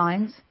get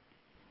signs?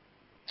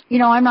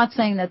 I'm not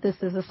saying that this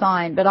is a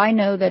sign, but I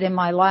know that in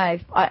my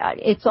life,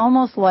 it's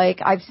almost like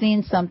I've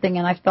seen something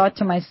and I've thought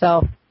to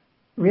myself,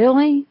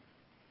 really?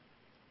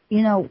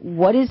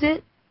 What is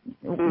it?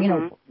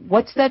 Mm-hmm.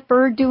 What's that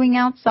bird doing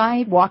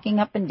outside, walking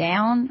up and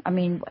down? I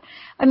mean,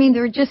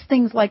 there are just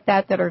things like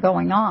that are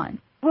going on.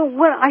 Well,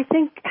 what I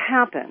think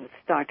happens,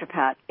 Dr.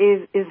 Pat,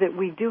 is that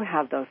we do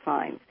have those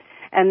signs,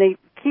 and they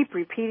keep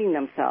repeating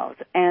themselves.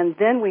 And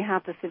then we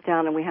have to sit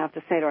down and we have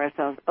to say to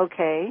ourselves,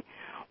 okay,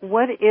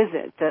 what is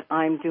it that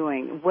I'm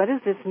doing? What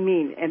does this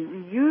mean?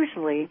 And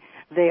usually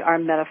they are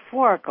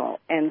metaphorical,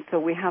 and so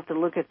we have to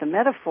look at the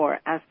metaphor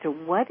as to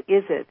what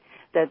is it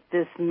that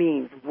this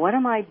means. What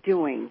am I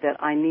doing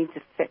that I need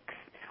to fix?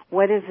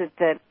 What is it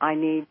that I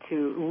need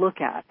to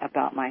look at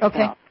about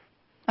myself?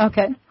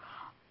 Okay.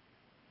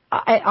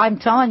 I'm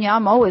telling you,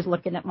 I'm always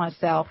looking at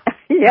myself.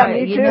 Yeah,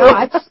 me too.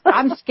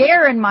 I'm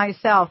scaring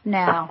myself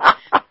now.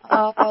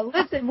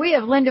 Listen, we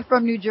have Linda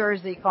from New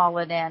Jersey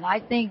calling in. I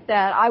think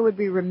that I would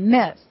be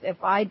remiss if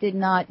I did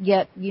not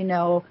get,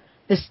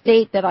 the the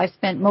state that I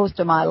spent most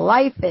of my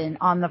life in,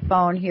 on the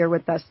phone here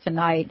with us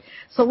tonight.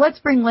 So let's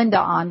bring Linda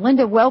on.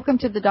 Linda, welcome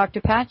to the Dr.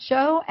 Pat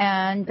Show,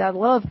 and I'd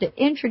love to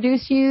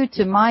introduce you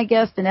to my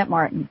guest, Annette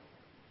Martin.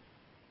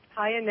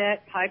 Hi,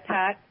 Annette. Hi,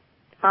 Pat.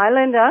 Hi,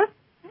 Linda.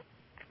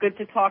 It's good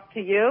to talk to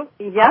you.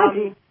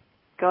 Yeah,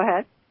 go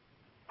ahead.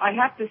 I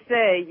have to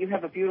say, you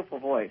have a beautiful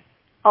voice.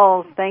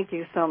 Oh, thank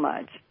you so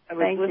much. I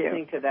was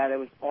listening to that. It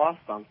was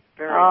awesome.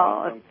 Very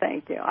awesome. Oh,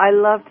 thank you. I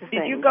love to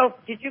sing.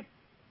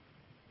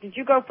 Did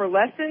you go for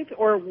lessons,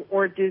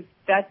 or did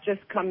that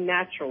just come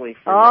naturally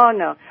for you? Oh,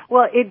 no.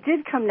 Well, it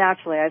did come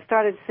naturally. I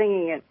started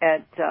singing it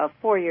at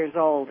 4 years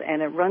old,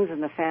 and it runs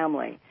in the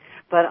family.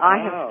 But I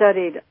have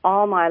studied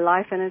all my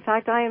life, and in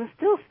fact, I am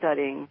still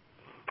studying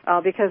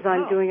because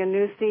I'm doing a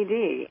new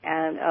CD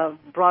and of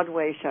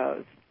Broadway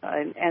shows.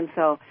 And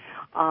so,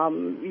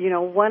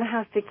 one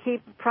has to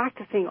keep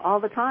practicing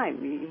all the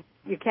time.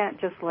 You can't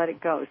just let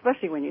it go,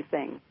 especially when you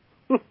sing.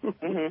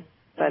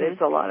 But it's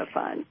a lot of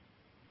fun.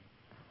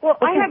 Well,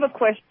 I have a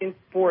question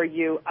for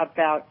you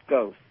about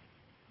ghosts.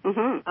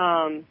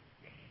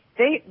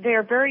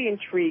 They're very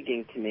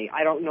intriguing to me.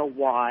 I don't know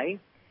why,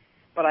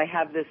 but I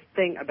have this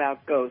thing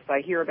about ghosts.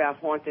 I hear about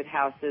haunted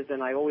houses,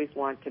 and I always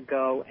want to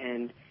go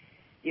and,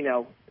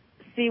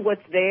 see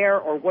what's there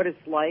or what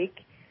it's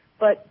like.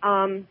 But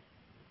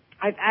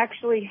I've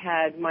actually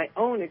had my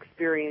own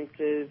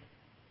experiences.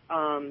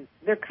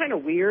 They're kind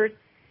of weird,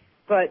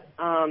 but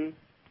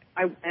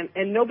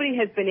and nobody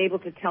has been able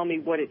to tell me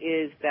what it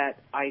is that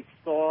I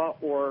saw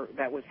or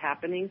that was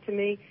happening to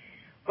me.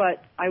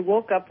 But I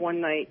woke up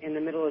one night in the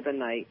middle of the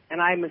night,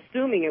 and I'm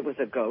assuming it was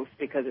a ghost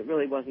because it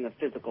really wasn't a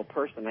physical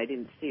person. I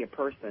didn't see a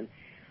person.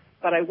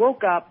 But I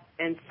woke up,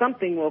 and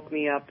something woke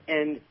me up,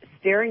 and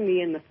staring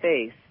me in the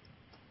face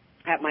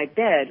at my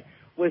bed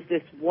was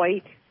this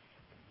white,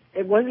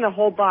 it wasn't a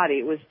whole body,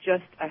 it was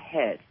just a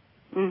head.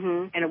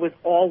 And it was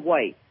all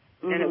white,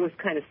 and it was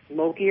kind of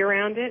smoky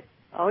around it.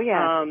 Oh,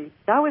 yeah.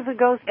 That was a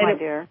ghost, my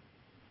dear.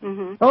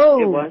 Oh.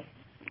 It was?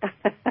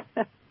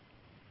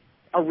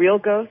 A real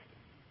ghost?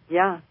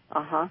 Yeah.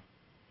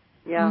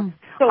 Yeah.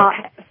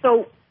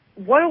 So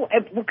what?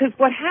 Because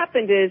what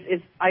happened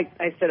is I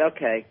said,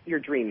 okay, you're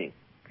dreaming,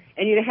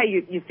 and you know how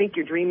you think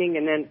you're dreaming,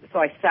 and then so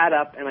I sat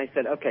up and I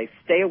said, okay,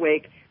 stay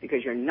awake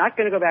because you're not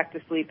going to go back to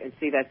sleep and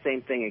see that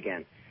same thing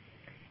again.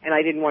 And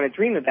I didn't want to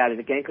dream about it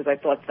again because I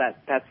thought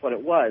that's what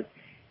it was.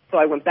 So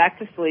I went back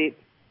to sleep,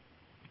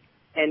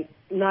 and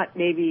not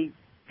maybe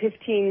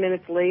 15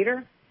 minutes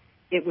later,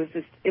 it was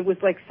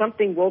like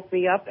something woke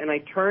me up, and I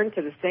turned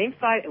to the same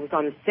side. It was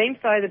on the same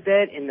side of the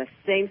bed in the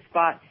same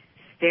spot,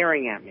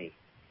 staring at me.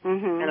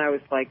 And I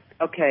was like,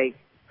 okay,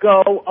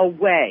 go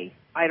away.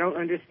 I don't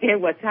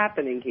understand what's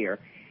happening here.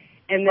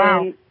 And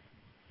then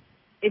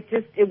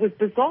it was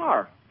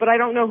bizarre. But I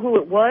don't know who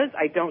it was.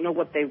 I don't know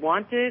what they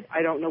wanted.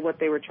 I don't know what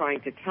they were trying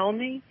to tell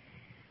me.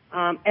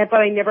 But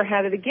I never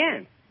had it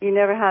again. You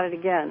never had it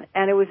again.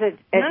 And it was at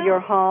your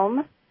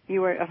home?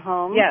 You were at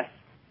home? Yes.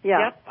 Yeah.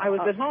 Yep, I was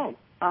at home.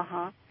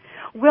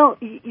 Well,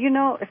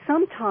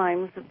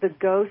 sometimes the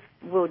ghosts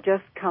will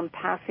just come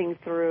passing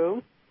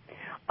through.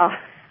 They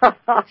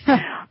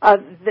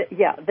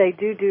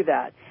do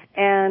that.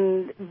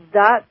 And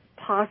that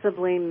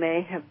possibly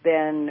may have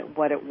been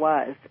what it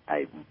was.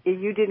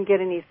 You didn't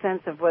get any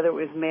sense of whether it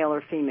was male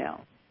or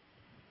female.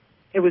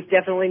 It was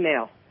definitely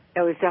male. It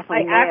was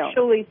definitely male.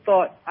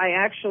 I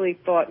actually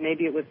thought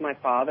maybe it was my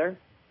father,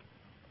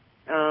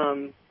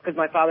 because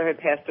my father had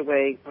passed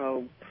away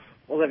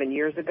 11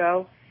 years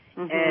ago,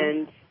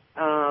 and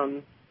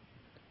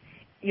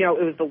it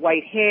was the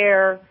white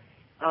hair.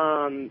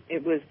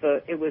 It was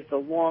the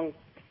long.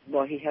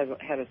 Well, he had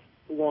a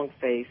long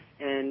face,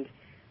 and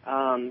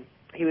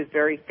he was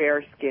very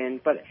fair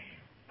skinned. But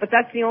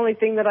that's the only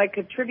thing that I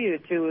could attribute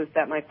it to, is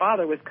that my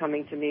father was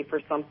coming to me for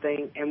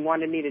something and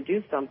wanted me to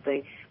do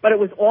something. But it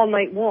was all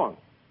night long,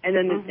 and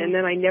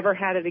then I never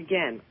had it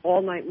again.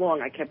 All night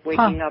long, I kept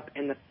waking up,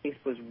 and the face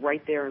was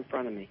right there in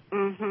front of me.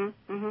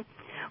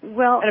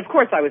 Well, and of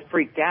course, I was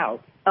freaked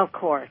out. Of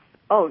course.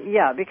 Oh,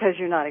 yeah, because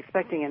you're not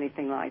expecting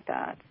anything like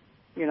that.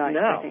 You're not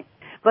expecting.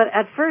 But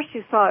at first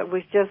you saw it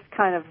was just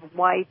kind of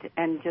white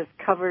and just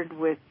covered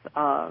with,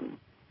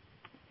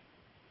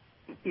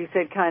 you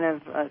said kind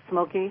of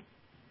smoky?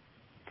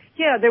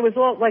 Yeah, there was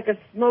all like a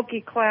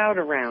smoky cloud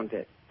around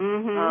it.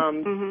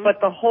 But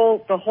the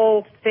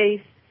whole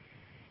face,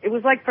 it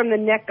was like from the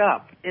neck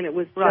up, and it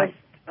was just,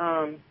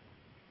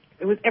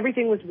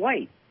 everything was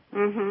white.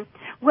 Well,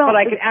 but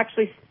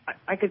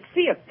I could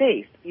see a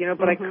face,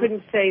 but I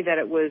couldn't say that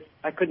it was,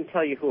 I couldn't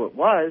tell you who it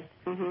was.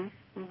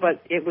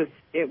 But it was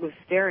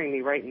staring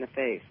me right in the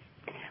face.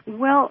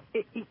 Well,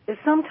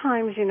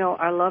 sometimes,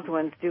 our loved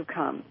ones do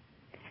come.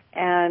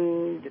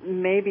 And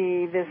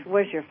maybe this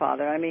was your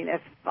father. I mean,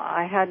 if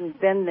I hadn't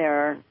been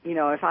there,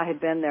 if I had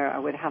been there, I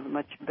would have a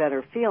much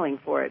better feeling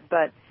for it.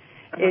 But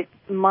it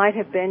might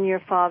have been your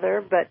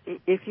father. But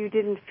if you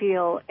didn't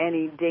feel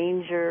any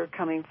danger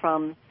coming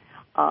from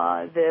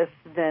this,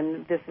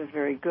 then this is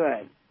very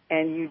good.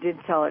 And you did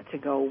tell it to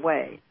go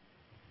away.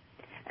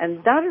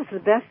 And that is the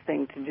best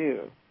thing to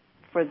do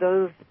for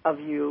those of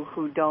you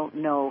who don't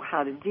know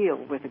how to deal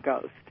with a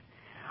ghost.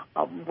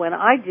 When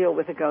I deal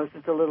with a ghost,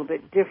 it's a little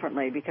bit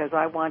differently because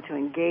I want to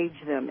engage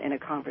them in a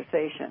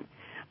conversation.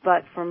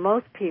 But for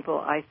most people,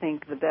 I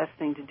think the best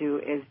thing to do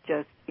is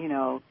just,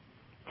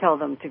 tell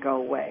them to go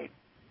away.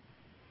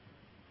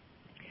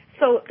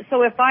 So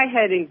if I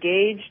had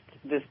engaged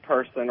this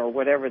person or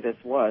whatever this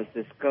was,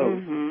 this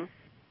ghost,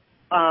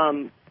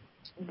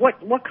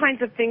 what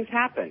kinds of things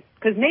happen?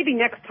 Because maybe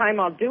next time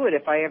I'll do it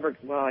if I ever.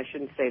 Well, I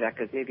shouldn't say that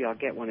because maybe I'll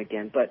get one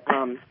again. But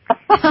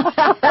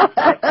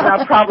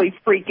I'll probably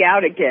freak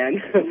out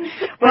again.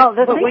 but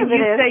when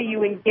you say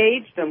you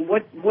engage them,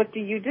 what do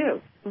you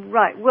do?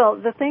 Right. Well,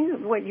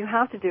 what you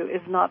have to do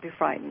is not be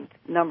frightened.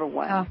 Number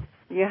one,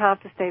 you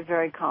have to stay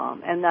very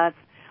calm, and that's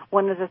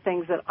one of the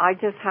things that I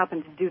just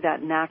happen to do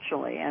that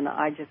naturally, and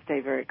I just stay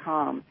very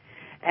calm.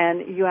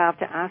 And you have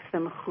to ask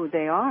them who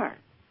they are.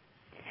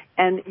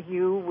 And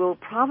you will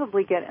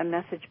probably get a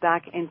message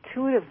back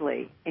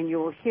intuitively, and you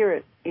will hear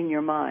it in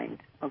your mind,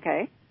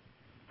 okay,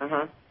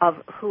 of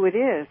who it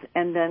is,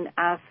 and then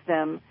ask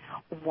them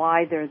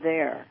why they're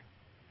there.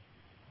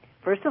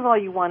 First of all,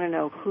 you want to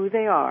know who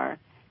they are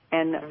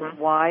and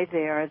why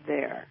they are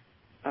there,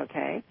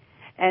 okay?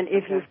 And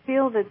if you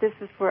feel that this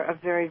is for a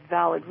very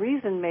valid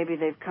reason, maybe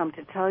they've come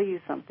to tell you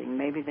something.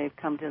 Maybe they've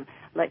come to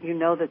let you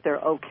know that they're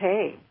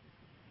okay.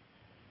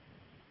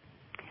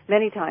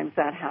 Many times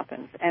that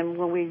happens. And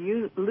when we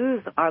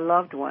lose our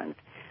loved ones,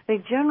 they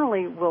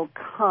generally will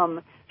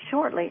come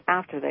shortly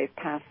after they've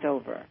passed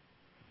over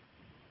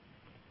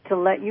to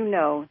let you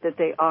know that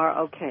they are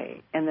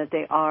okay and that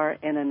they are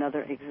in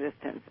another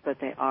existence, but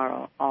they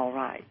are all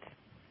right.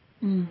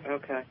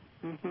 Okay.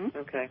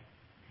 Okay.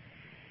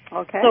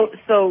 Okay.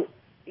 So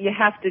you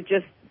have to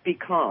just be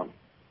calm.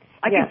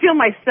 I can feel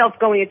myself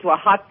going into a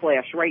hot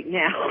flash right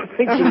now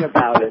thinking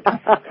about it.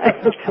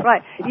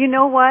 Right. You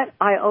know what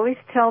I always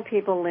tell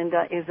people,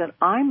 Linda, is that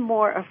I'm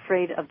more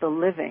afraid of the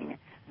living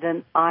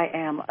than I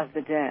am of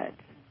the dead.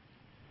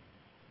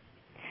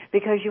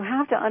 Because you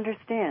have to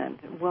understand,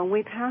 when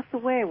we pass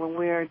away, when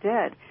we are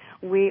dead,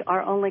 we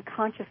are only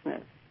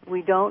consciousness.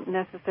 We don't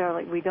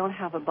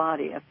have a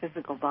body, a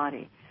physical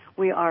body.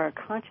 We are a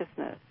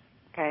consciousness,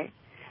 okay?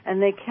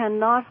 And they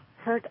cannot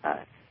hurt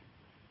us.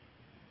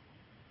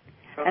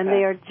 Okay. And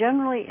they are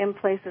generally in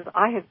places.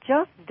 I have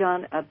just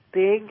done a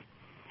big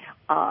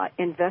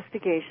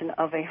investigation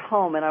of a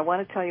home, and I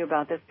want to tell you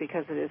about this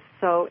because it is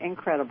so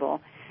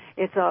incredible.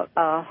 It's a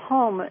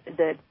home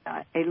that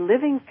a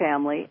living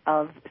family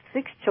of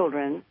 6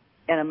 children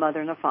and a mother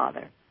and a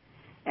father.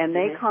 And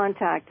they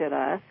contacted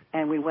us,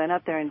 and we went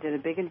up there and did a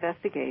big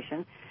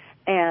investigation,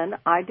 and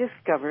I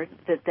discovered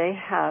that they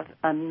have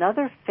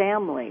another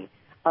family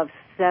of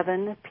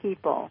 7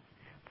 people,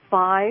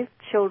 5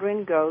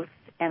 children ghosts,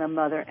 and a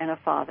mother and a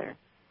father.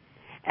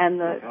 And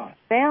the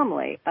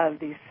family of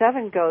these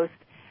 7 ghosts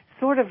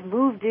sort of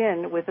moved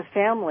in with a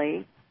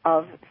family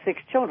of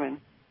 6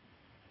 children.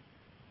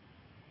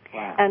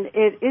 Wow. And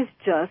it is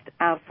just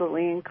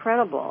absolutely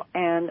incredible.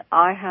 And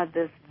I had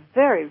this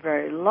very,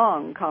 very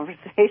long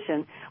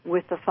conversation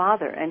with the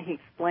father, and he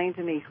explained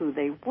to me who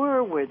they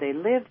were, where they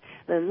lived.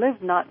 They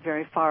lived not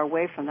very far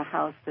away from the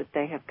house that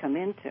they have come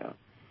into.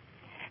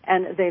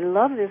 And they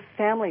love this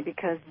family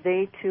because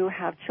they, too,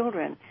 have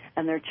children,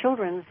 and their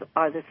children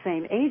are the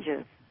same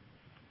ages.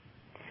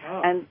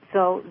 Oh. And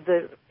so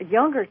the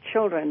younger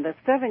children, the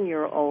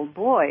 7-year-old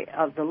boy,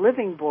 of the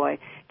living boy,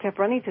 kept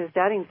running to his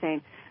daddy and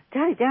saying,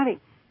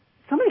 Daddy,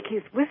 somebody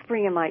keeps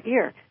whispering in my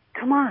ear,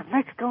 come on,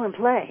 let's go and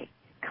play.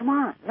 Come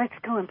on, let's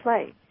go and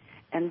play.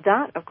 And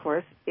that, of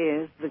course,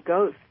 is the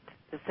ghost,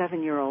 the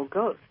 7-year-old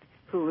ghost,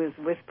 who is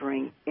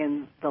whispering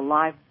in the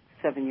live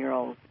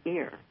 7-year-old's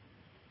ear.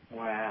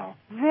 Wow.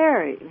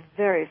 Very,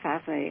 very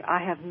fascinating. I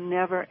have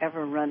never,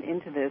 ever run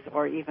into this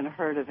or even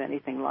heard of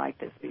anything like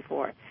this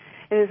before.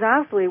 It is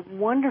absolutely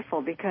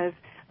wonderful because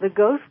the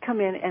ghosts come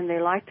in and they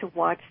like to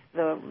watch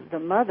the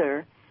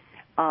mother,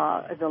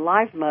 the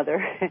live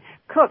mother,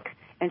 cook.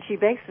 And she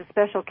bakes a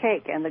special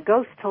cake. And the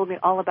ghost told me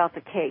all about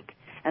the cake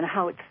and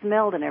how it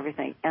smelled and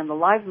everything. And the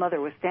live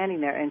mother was standing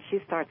there and she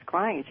starts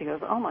crying. And she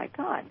goes, oh, my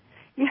God,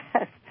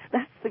 yes,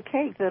 that's the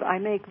cake that I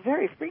make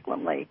very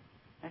frequently.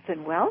 I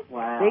said, well,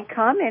 They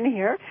come in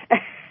here,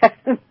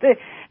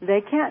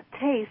 they can't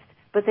taste,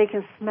 but they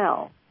can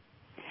smell.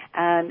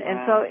 And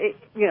so,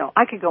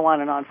 I could go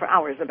on and on for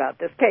hours about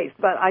this case,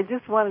 but I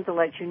just wanted to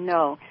let you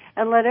know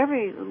and let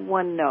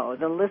everyone know,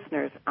 the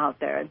listeners out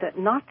there, that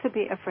not to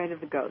be afraid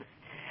of the ghosts.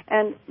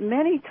 And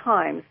many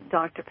times,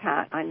 Dr.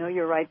 Pat, I know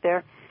you're right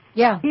there,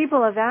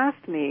 people have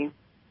asked me,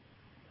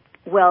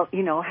 well,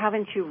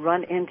 haven't you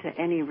run into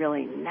any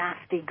really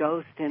nasty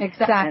ghosts and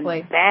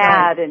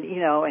bad and,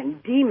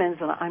 and demons?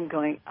 And I'm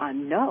going,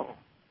 no,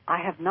 I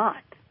have not.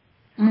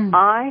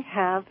 I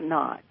have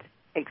not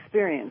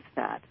experienced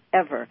that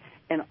ever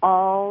in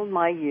all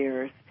my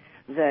years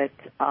that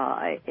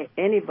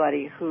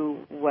anybody who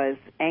was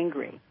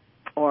angry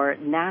or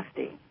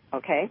nasty,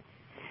 okay?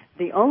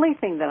 The only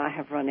thing that I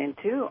have run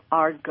into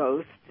are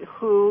ghosts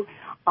who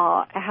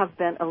have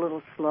been a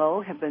little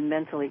slow, have been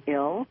mentally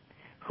ill,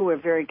 who were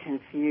very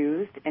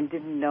confused and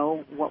didn't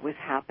know what was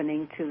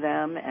happening to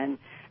them, and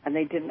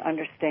they didn't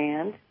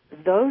understand.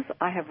 Those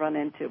I have run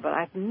into, but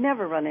I've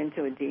never run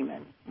into a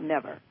demon.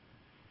 Never.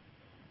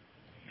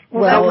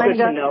 Well, that's good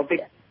to know.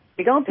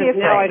 Don't be afraid.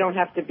 Now I don't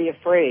have to be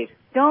afraid.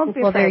 Don't be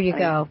afraid. Well, there you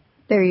go.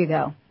 There you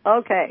go.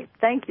 Okay,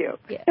 thank you.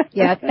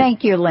 Yeah,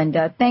 thank you,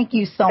 Linda. Thank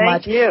you so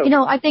much. Thank you. You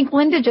know, I think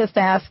Linda just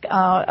asked,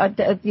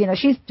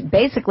 she's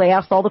basically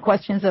asked all the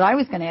questions that I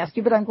was going to ask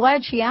you, but I'm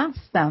glad she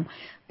asked them,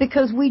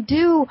 because we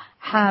do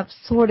have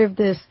sort of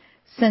this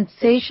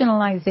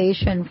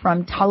sensationalization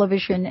from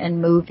television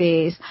and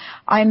movies.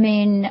 I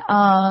mean,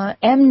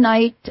 M.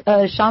 Night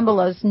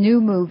Shyamalan's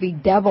new movie,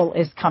 Devil,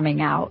 is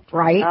coming out,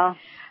 right? Oh,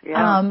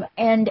 yeah.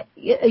 And,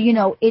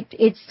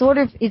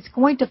 it's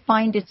going to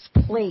find its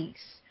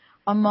place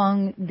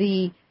among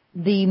the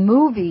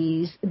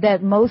movies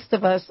that most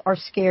of us are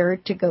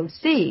scared to go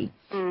see.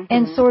 Mm-hmm.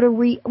 And sort of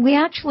we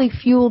actually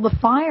fuel the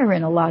fire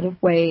in a lot of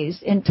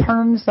ways in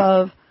terms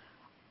of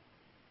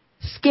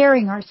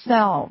scaring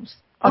ourselves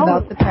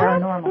about the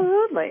paranormal.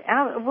 Absolutely.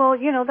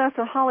 Well, that's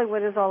what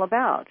Hollywood is all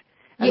about.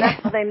 And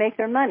that's how they make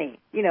their money,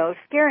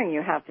 scaring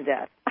you half to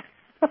death.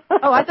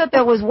 I thought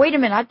that was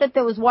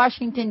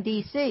Washington,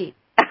 D.C.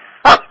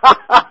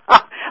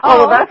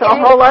 Well, that's a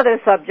whole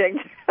other subject.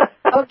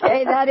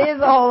 Okay, that is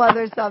a whole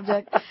other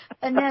subject.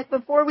 Annette,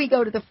 before we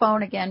go to the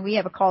phone again, we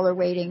have a caller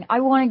waiting.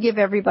 I want to give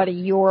everybody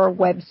your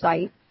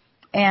website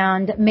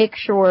and make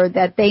sure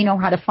that they know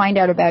how to find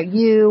out about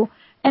you.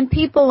 And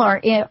people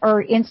are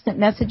instant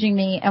messaging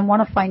me and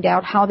want to find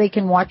out how they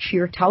can watch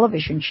your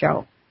television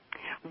show.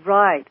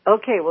 Right.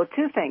 Okay, well,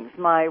 two things.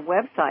 My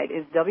website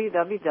is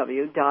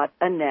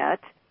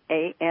www.annette,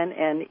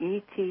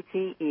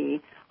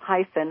 ANNETTE,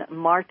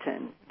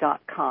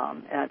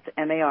 -martin.com. That's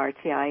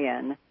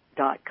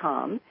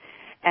MARTIN.com.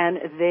 And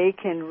they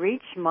can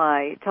reach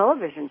my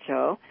television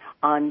show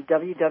on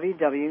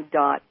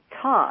www.todd,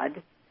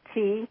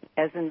 T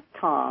as in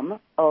Tom,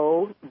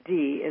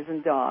 O-D as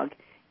in dog,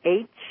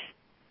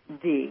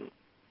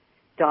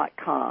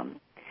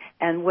 HD.com.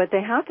 And what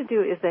they have to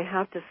do is they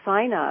have to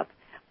sign up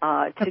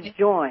to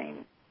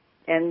join.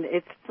 And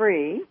it's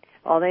free.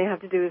 All they have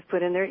to do is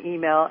put in their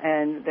email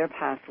and their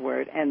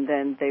password, and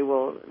then they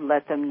will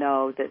let them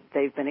know that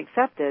they've been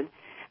accepted,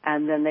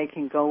 and then they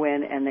can go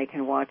in and they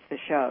can watch the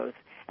shows.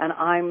 And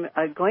I'm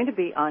going to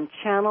be on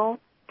Channel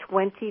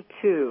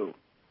 22.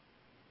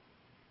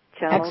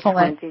 Channel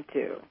Excellent. 22.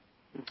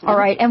 Mm-hmm. All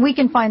right, and we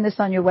can find this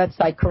on your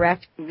website,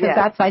 correct?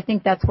 Because I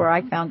think that's where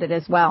I found it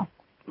as well.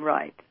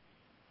 Right.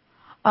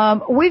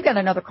 We've got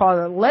another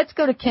caller. Let's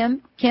go to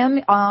Kim.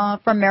 Kim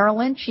from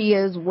Maryland. She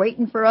is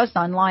waiting for us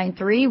on line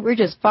 3. We're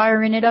just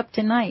firing it up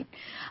tonight.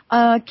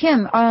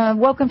 Kim,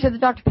 welcome to the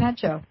Dr. Pat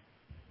Show.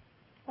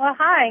 Well,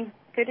 hi.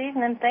 Good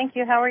evening. Thank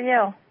you. How are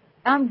you?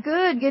 I'm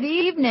good. Good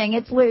evening.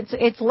 It's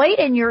late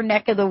in your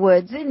neck of the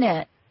woods, isn't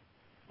it?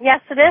 Yes,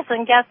 it is.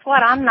 And guess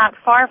what? I'm not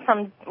far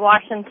from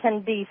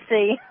Washington,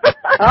 D.C.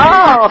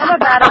 Oh, I'm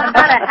about an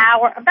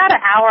hour,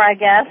 I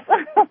guess.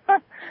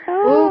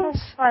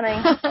 Oops.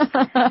 Funny.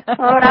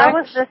 But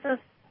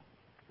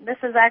this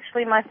is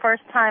actually my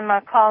first time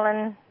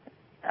calling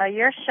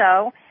your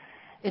show.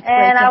 It's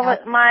and I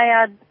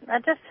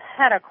just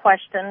had a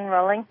question,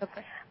 really.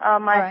 Okay.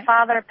 My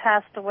father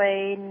passed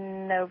away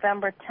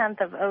November 10th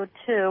of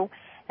 2002,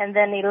 and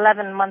then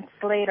 11 months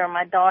later,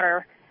 my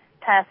daughter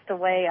passed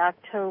away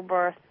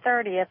October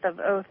 30th of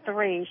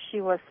 2003.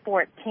 She was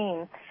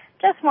 14.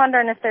 Just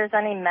wondering if there's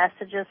any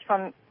messages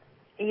from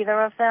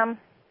either of them.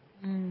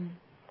 Mm.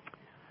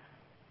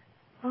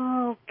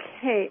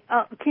 Okay.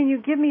 Can you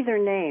give me their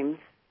names?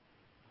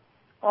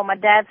 Well, my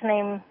dad's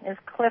name is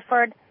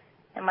Clifford,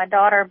 and my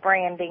daughter,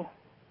 Brandy.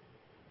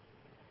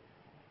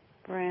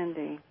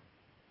 Brandy.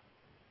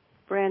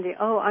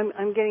 Oh,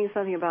 I'm getting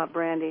something about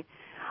Brandy.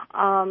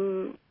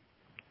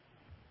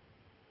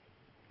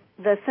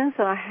 The sense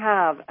that I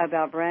have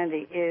about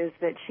Brandy is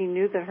that she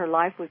knew that her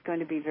life was going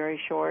to be very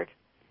short.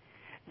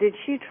 Did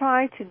she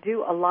try to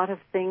do a lot of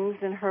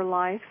things in her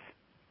life?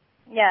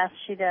 Yes,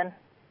 she did.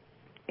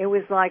 It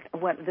was like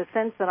the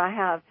sense that I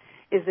have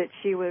is that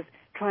she was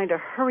trying to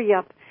hurry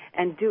up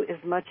and do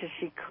as much as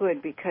she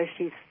could because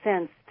she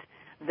sensed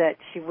that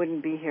she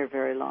wouldn't be here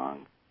very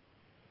long.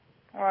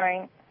 All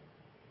right.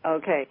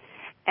 Okay.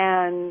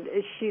 And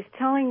she's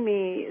telling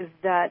me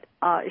that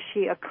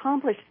she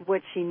accomplished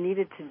what she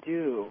needed to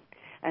do,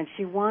 and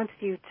she wants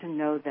you to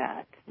know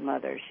that,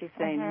 Mother. She's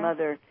saying,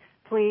 Mother,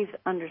 please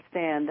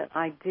understand that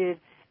I did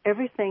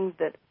everything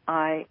that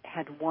I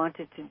had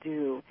wanted to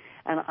do,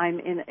 and I'm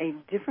in a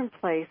different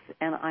place,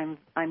 and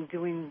I'm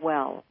doing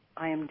well.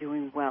 I am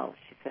doing well,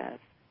 she says.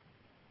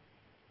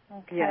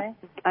 Okay. Yeah,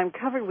 I'm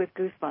covered with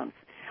goosebumps.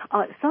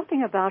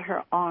 Something about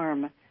her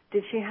arm.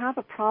 Did she have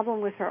a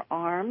problem with her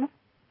arm?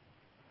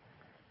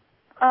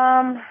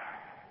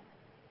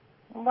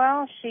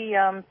 Well, she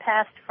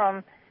passed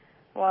from,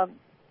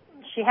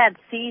 she had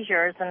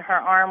seizures, and her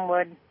arm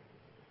would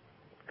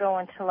go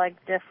into like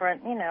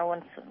different,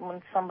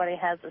 when somebody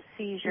has a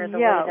seizure, the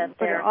way that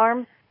but her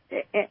arm,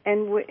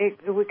 and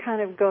it would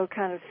kind of go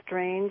kind of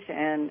strange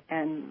and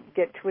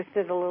get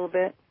twisted a little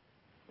bit.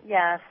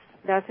 Yes.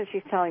 That's what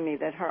she's telling me,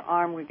 that her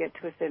arm would get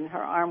twisted and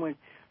her arm would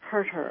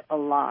hurt her a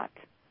lot.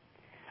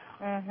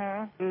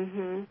 That's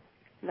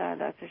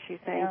what she's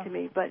saying to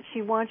me. But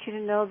she wants you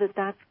to know that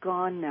that's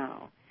gone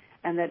now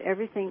and that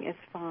everything is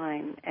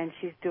fine and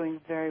she's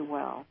doing very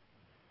well.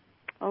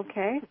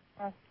 Okay?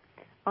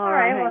 All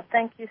right. Well,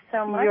 thank you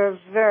so much. You're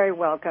very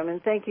welcome,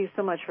 and thank you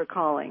so much for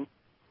calling.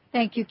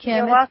 Thank you, Kim.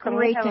 You're it's welcome.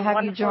 Great to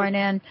have you join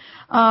in.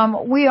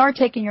 We are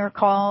taking your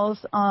calls.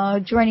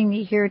 Joining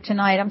me here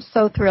tonight, I'm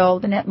so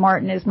thrilled. Annette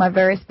Martin is my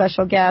very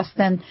special guest.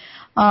 And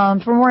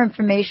for more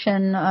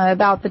information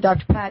about the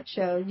Dr. Pat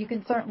Show, you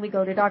can certainly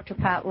go to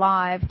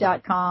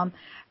drpatlive.com.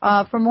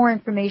 For more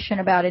information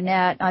about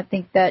Annette, I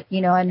think that,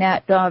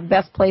 Annette,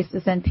 Best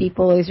Places and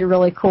People is a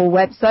really cool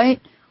website,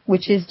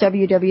 which is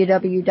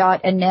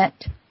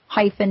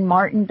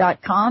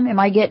www.annette-martin.com. Am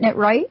I getting it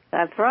right?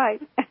 That's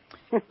right.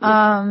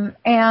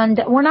 And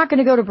we're not going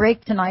to go to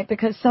break tonight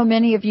because so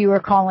many of you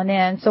are calling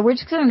in. So we're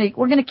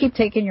going to keep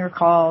taking your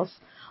calls.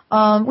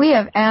 We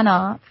have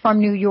Anna from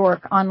New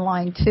York on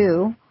line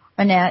 2.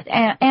 Annette.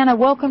 Anna,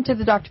 welcome to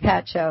the Dr.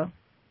 Pat Show.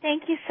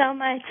 Thank you so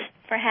much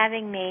for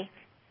having me.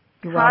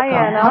 You're welcome.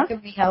 Hi, Anna. How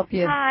can we help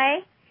you? Hi.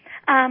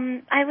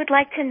 I would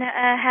like to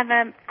have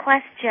a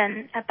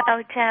question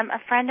about a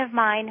friend of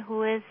mine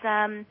who is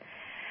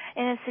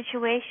in a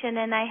situation,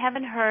 and I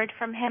haven't heard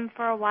from him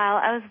for a while.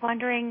 I was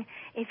wondering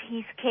if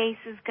his case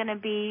is going to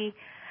be,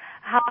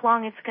 how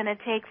long it's going to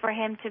take for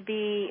him to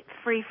be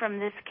free from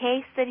this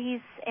case that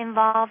he's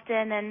involved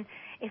in, and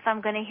if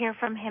I'm going to hear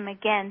from him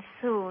again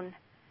soon.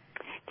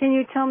 Can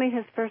you tell me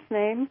his first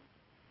name?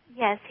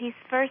 Yes, his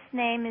first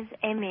name is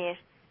Emir.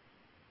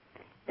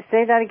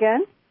 Say that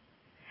again?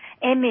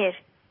 Emir.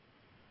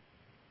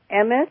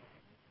 Emir?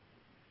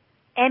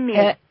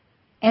 Emir.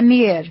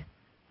 Emir.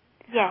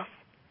 Yes.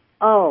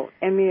 Oh,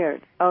 Emir.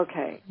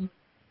 Okay.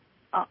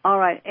 All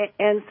right.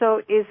 And so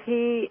is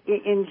he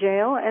in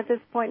jail at this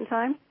point in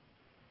time?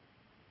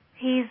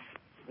 He's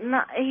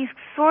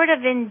sort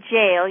of in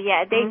jail,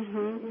 yeah.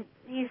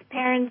 His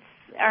parents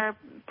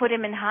put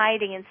him in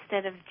hiding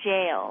instead of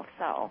jail,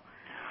 so.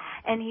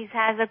 And he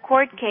has a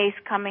court case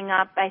coming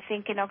up, I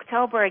think, in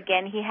October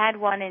again. He had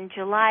one in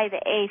July the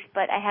 8th,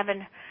 but I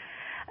haven't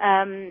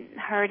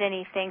heard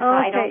anything, so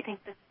I don't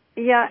think that.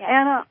 Yeah,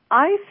 Anna,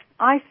 I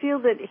feel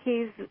that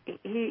he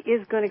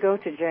is going to go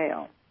to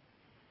jail.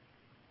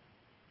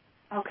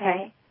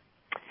 Okay.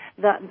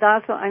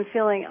 That's what I'm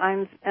feeling.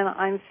 I'm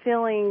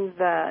feeling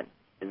that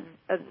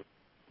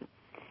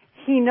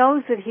he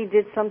knows that he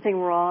did something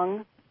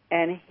wrong,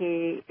 and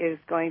he is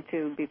going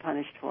to be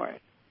punished for it.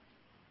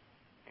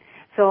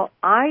 So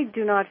I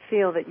do not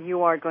feel that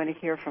you are going to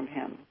hear from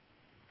him.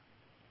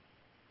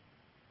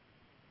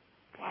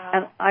 Wow.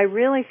 And I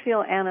really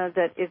feel, Anna,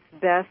 that it's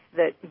best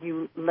that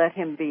you let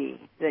him be,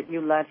 that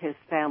you let his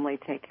family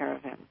take care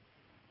of him.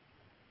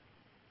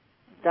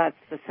 That's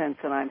the sense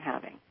that I'm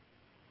having.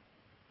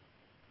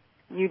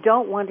 You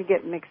don't want to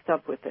get mixed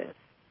up with this.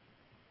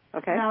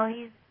 Okay? No,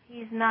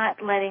 he's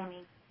not letting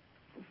me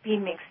be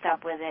mixed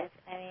up with it.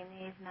 I mean,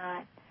 he's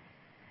not.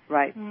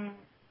 Right.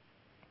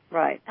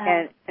 Right.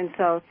 And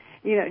so,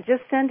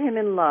 just send him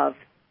in love.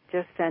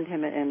 Just send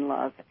him in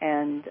love.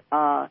 And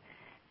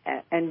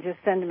just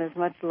send him as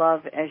much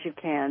love as you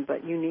can,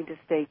 but you need to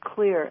stay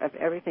clear of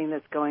everything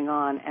that's going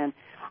on, and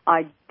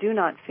I do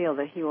not feel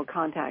that he will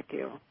contact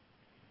you.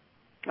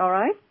 All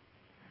right?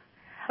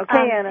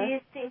 Okay, Anna.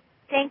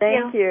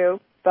 Thank you.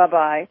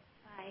 Bye-bye.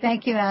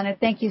 Thank you, Anna.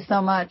 Thank you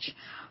so much.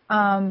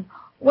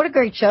 What a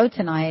great show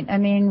tonight. I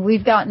mean,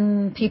 we've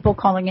gotten people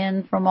calling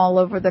in from all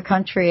over the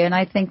country, and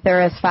I think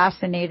they're as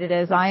fascinated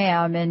as I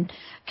am and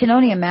can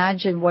only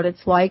imagine what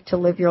it's like to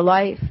live your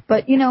life.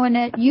 But,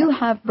 Annette, you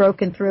have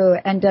broken through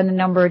and done a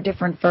number of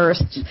different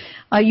firsts.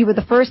 You were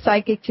the first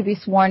psychic to be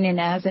sworn in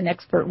as an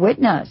expert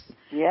witness.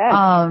 Yes.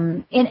 How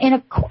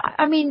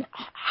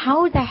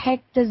the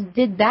heck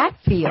did that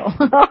feel?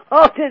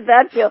 Oh, did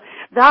that feel?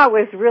 That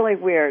was really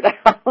weird,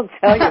 I'll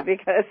tell you,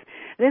 because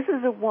this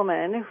is a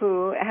woman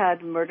who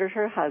had murdered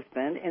her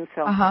husband in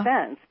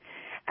self-defense,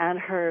 and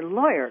her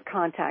lawyer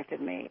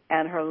contacted me,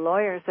 and her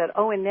lawyer said,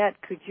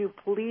 Annette, could you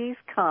please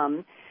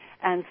come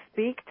and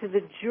speak to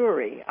the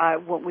jury?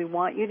 What we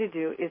want you to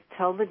do is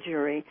tell the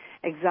jury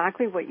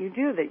exactly what you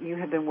do, that you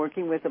have been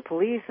working with the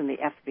police and the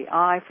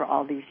FBI for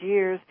all these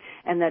years,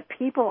 and that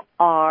people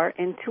are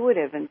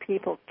intuitive and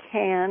people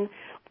can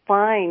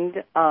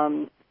find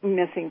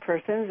missing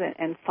persons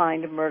and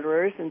find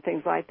murderers and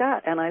things like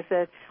that. And I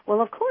said,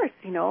 well, of course,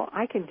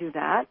 I can do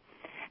that.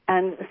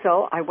 And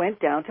so I went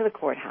down to the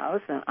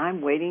courthouse, and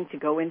I'm waiting to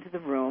go into the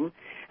room,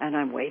 and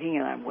I'm waiting,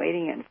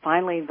 and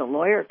finally the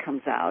lawyer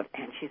comes out,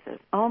 and she says,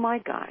 oh, my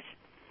gosh.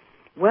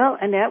 Well,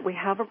 Annette, we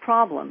have a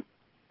problem.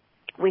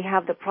 We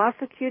have the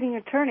prosecuting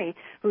attorney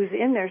who's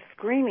in there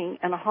screaming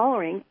and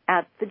hollering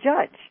at the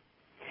judge,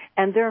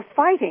 and they're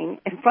fighting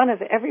in front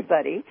of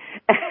everybody.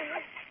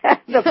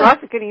 The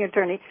prosecuting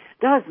attorney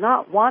does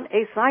not want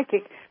a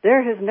psychic.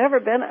 There has never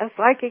been a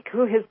psychic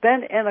who has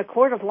been in a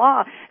court of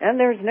law, and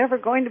there's never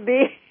going to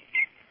be.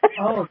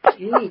 Oh,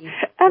 gee.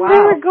 And they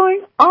were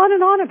going on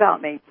and on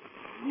about me.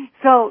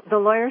 So the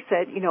lawyer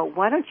said,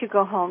 why don't you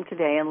go home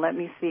today and let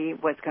me see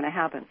what's going to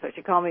happen? So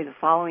she called me the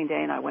following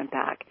day, and I went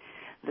back.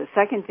 The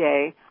second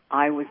day,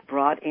 I was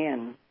brought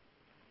in.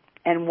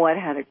 And what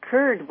had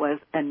occurred was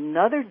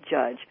another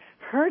judge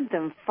heard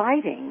them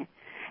fighting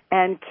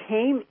and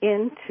came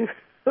into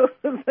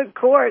the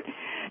court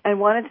and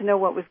wanted to know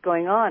what was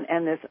going on.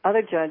 And this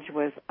other judge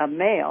was a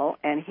male,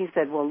 and he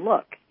said, well,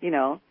 look,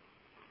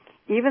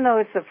 even though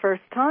it's the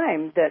first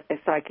time that a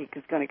psychic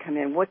is going to come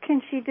in, what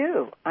can she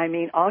do? I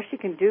mean, all she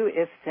can do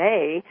is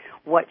say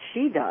what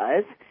she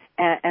does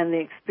and the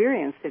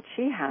experience that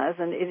she has,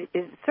 and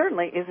it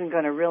certainly isn't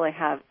going to really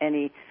have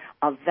any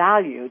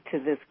value to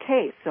this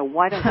case. So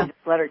why don't you just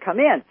let her come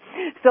in?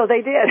 So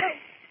they did.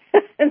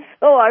 And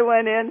so I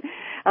went in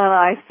and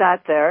I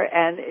sat there,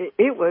 and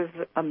it was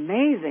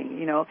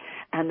amazing,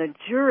 and the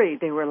jury,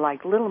 they were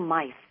like little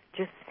mice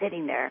just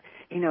sitting there,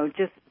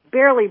 just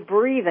barely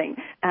breathing.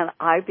 And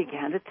I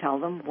began to tell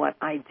them what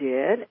I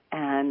did,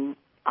 and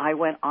I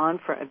went on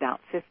for about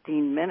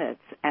 15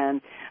 minutes.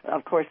 And,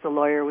 of course, the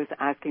lawyer was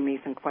asking me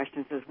some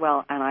questions as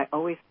well, and I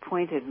always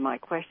pointed my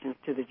questions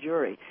to the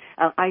jury.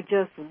 I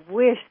just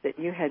wish that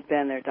you had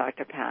been there,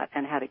 Dr. Pat,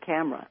 and had a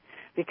camera,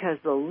 because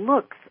the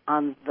looks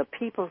on the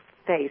people's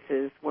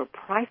faces were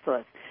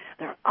priceless.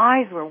 Their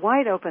eyes were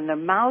wide open. Their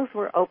mouths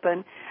were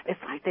open. It's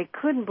like they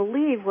couldn't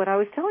believe what I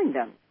was telling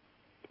them.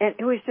 And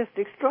it was just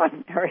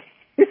extraordinary.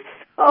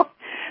 So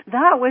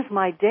that was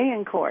my day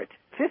in court,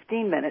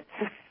 15 minutes.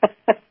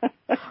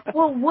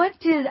 Well,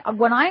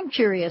 what I'm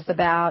curious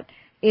about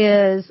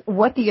is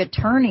what the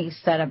attorneys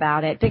said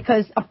about it,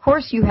 because, of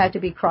course, you had to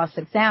be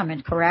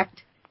cross-examined,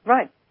 correct?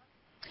 Right.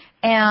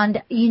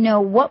 And,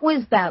 what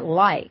was that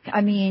like?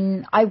 I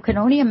mean, I can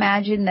only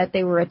imagine that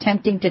they were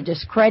attempting to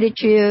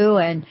discredit you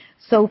and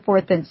so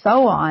forth and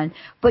so on,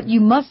 but you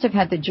must have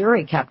had the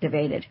jury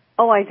captivated.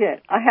 Oh, I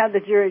did. I had the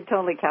jury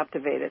totally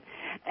captivated.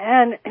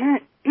 And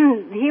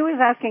he was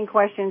asking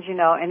questions,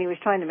 and he was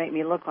trying to make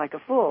me look like a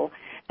fool.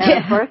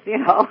 And of course,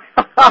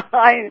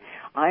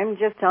 I'm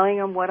just telling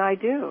him what I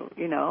do,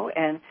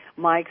 and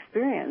my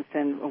experience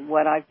and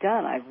what I've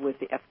done. I've with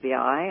the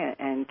FBI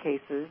and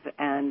cases,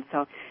 and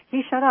so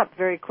he shut up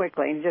very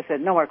quickly and he just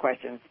said, no more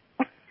questions.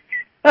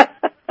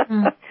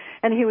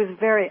 And he was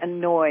very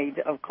annoyed,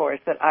 of course,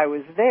 that I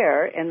was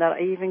there and that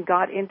I even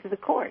got into the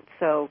court.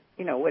 So,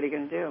 what are you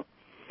going to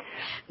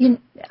do?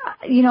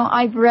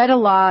 I've read a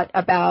lot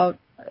about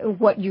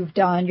what you've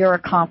done, your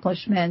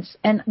accomplishments,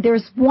 and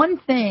there's one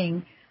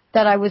thing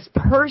that I was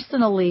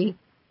personally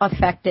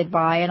affected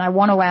by, and I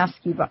want to ask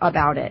you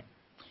about it.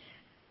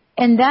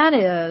 And that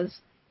is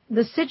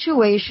the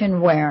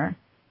situation where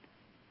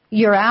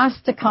you're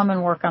asked to come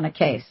and work on a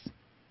case,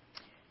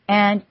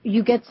 and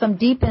you get some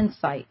deep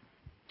insight.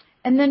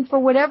 And then for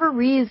whatever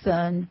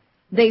reason,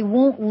 they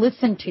won't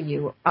listen to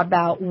you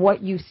about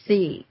what you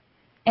see.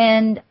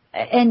 And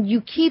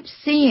you keep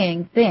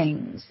seeing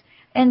things.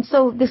 And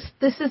so this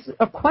is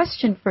a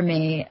question for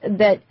me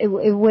that it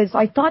was,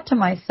 I thought to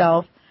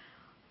myself,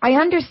 I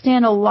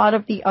understand a lot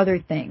of the other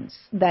things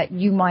that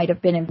you might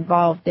have been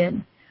involved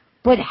in,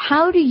 but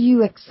how do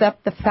you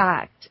accept the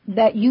fact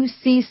that you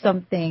see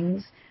some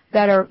things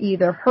that are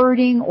either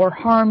hurting or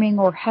harming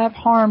or have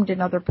harmed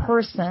another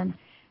person,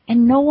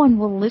 and no one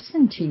will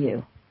listen to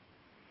you?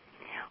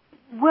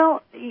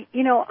 Well,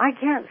 I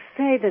can't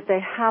say that they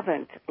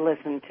haven't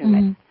listened to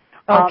me.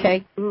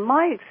 Okay.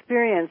 My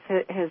experience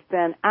has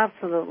been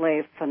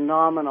absolutely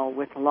phenomenal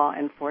with law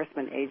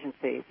enforcement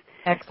agencies.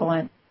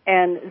 Excellent.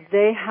 And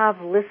they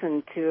have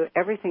listened to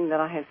everything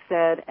that I have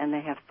said, and they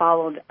have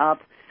followed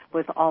up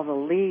with all the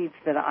leads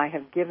that I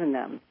have given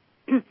them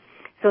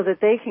so that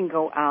they can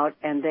go out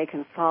and they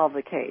can solve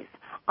the case.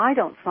 I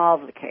don't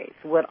solve the case.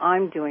 What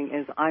I'm doing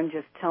is I'm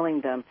just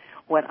telling them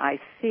what I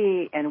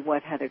see and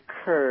what had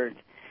occurred.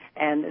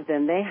 And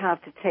then they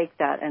have to take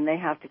that and they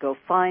have to go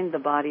find the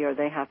body, or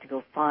they have to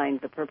go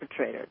find the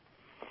perpetrator.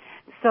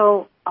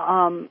 So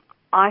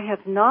I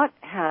have not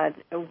had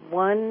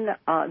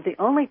the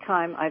only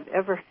time I've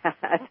ever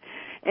had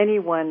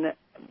anyone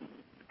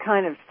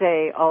kind of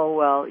say, oh,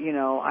 well,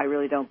 I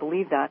really don't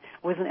believe that,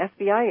 was an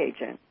FBI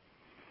agent.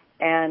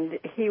 And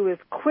he was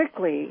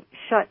quickly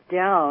shut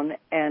down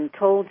and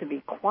told to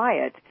be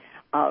quiet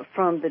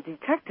from the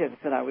detectives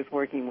that I was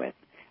working with.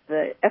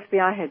 The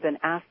FBI had been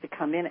asked to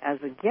come in as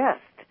a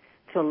guest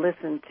to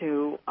listen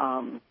to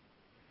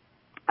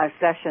a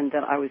session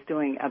that I was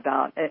doing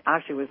about, it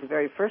actually was the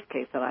very first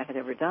case that I had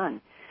ever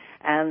done.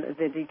 And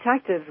the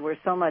detectives were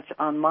so much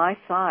on my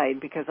side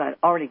because I'd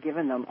already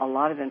given them a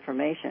lot of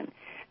information.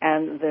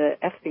 And the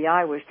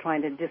FBI was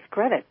trying to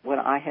discredit what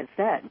I had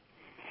said.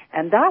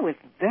 And that was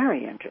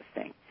very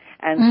interesting.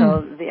 And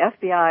so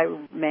the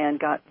FBI man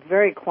got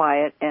very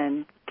quiet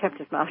and kept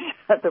his mouth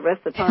shut the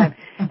rest of the time.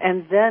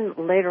 And then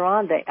later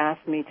on, they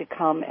asked me to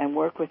come and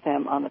work with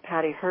them on the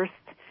Patty Hearst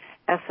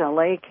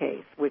SLA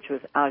case, which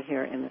was out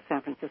here in the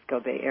San Francisco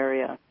Bay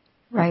Area.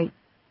 Right.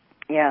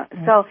 Yeah.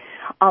 So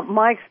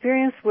my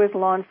experience with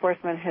law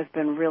enforcement has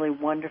been really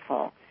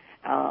wonderful.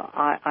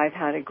 I've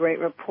had a great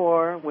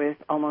rapport with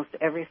almost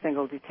every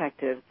single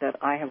detective that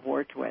I have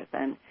worked with.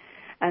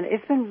 And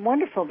it's been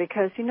wonderful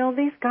because,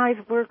 these guys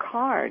work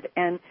hard,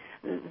 and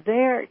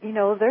they're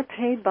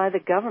paid by the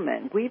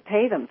government. We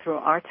pay them through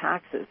our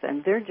taxes,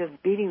 and they're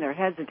just beating their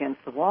heads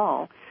against the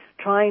wall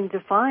trying to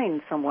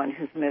find someone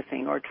who's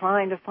missing, or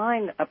trying to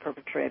find a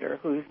perpetrator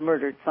who's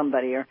murdered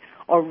somebody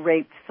or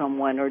raped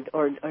someone or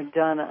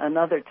done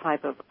another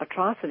type of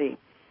atrocity.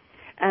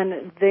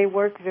 And they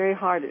work very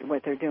hard at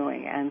what they're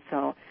doing. And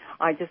so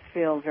I just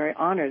feel very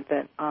honored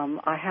that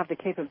I have the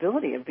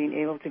capability of being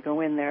able to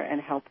go in there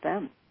and help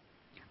them.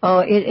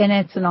 Oh, and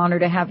it's an honor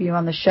to have you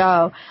on the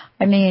show.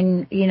 I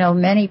mean,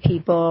 many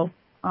people,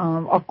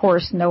 of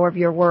course, know of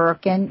your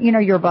work, and,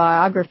 your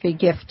biography,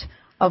 Gift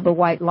of the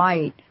White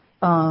Light,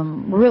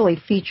 really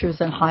features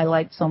and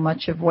highlights so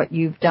much of what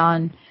you've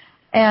done.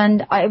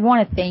 And I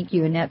want to thank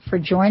you, Annette, for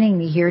joining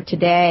me here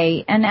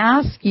today and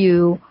ask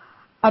you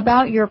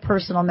about your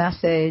personal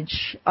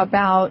message,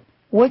 about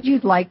what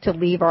you'd like to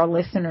leave our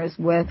listeners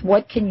with.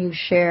 What can you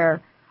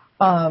share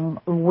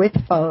with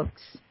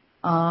folks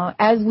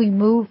as we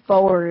move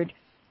forward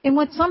in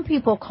what some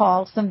people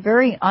call some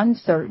very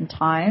uncertain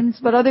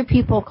times, but other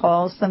people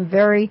call some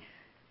very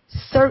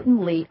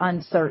certainly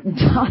uncertain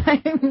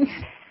times?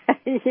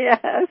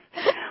 Yes.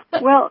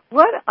 Well,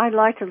 what I'd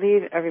like to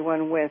leave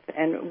everyone with,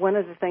 and one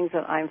of the things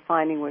that I'm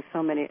finding with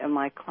so many of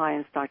my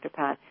clients, Dr.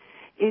 Pat,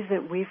 is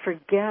that we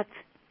forget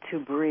to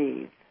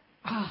breathe.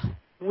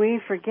 We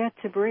forget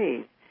to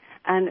breathe.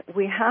 And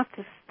we have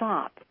to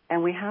stop,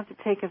 and we have to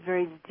take a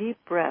very deep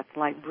breath,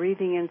 like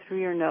breathing in through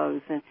your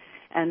nose.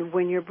 And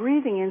when you're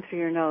breathing in through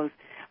your nose,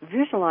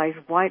 visualize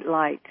white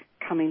light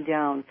coming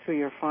down through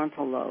your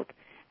frontal lobe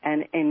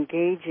and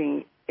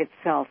engaging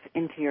itself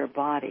into your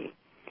body.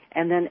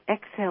 And then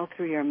exhale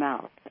through your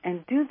mouth.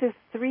 And do this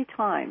 3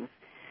 times.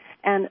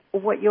 And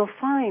what you'll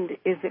find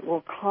is it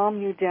will calm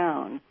you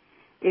down.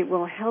 It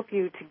will help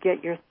you to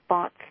get your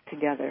thoughts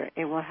together.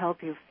 It will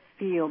help you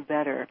feel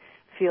better,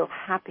 feel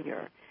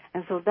happier.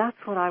 And so that's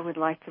what I would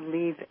like to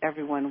leave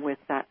everyone with,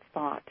 that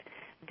thought.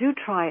 Do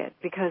try it,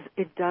 because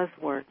it does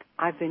work.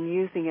 I've been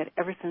using it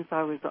ever since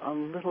I was a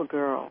little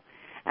girl,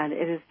 and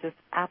it is just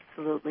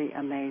absolutely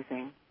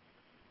amazing.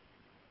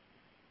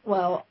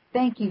 Well,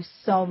 thank you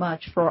so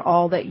much for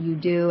all that you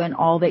do and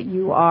all that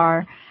you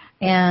are,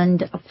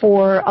 and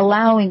for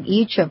allowing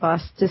each of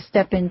us to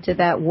step into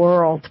that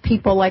world.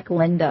 People like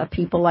Linda,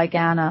 people like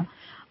Anna,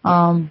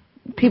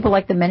 people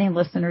like the many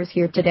listeners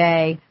here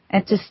today,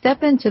 and to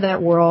step into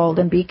that world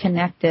and be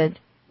connected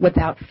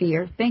without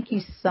fear. Thank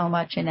you so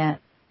much, Annette.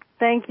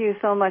 Thank you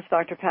so much,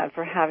 Dr. Pat,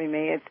 for having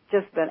me. It's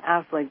just been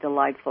absolutely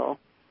delightful.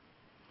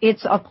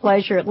 It's a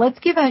pleasure. Let's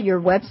give out your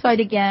website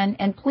again,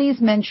 and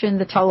please mention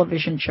the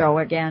television show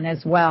again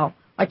as well.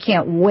 I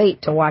can't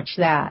wait to watch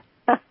that.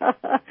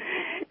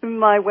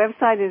 My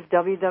website is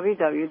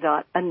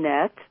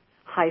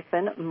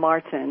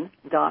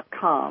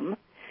www.annette-martin.com,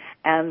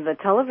 and the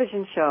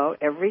television show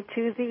every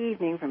Tuesday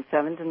evening from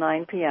 7 to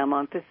 9 p.m.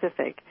 on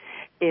Pacific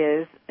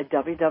is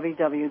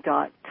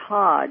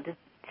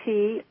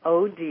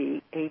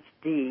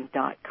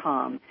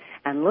www.todhd.com,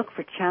 and look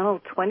for Channel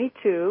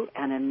 22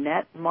 and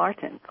Annette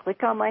Martin.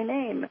 Click on my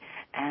name,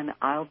 and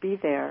I'll be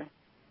there.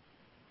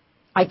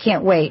 I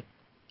can't wait.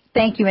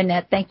 Thank you,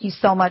 Annette. Thank you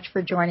so much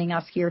for joining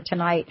us here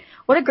tonight.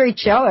 What a great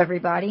show,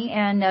 everybody.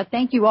 And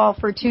thank you all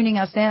for tuning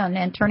us in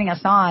and turning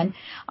us on.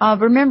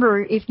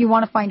 Remember, if you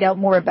want to find out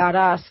more about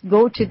us,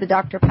 go to the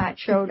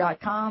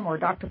drpatshow.com or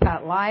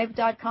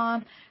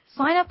drpatlive.com.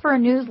 Sign up for a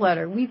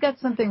newsletter. We've got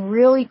something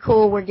really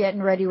cool we're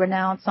getting ready to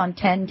announce on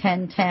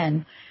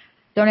 10/10/10.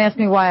 Don't ask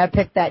me why I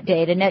picked that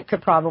date. Annette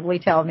could probably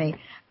tell me.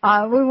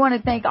 We want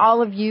to thank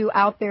all of you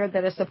out there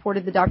that have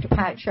supported the Dr.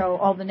 Pat Show,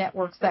 all the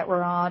networks that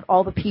we're on,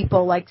 all the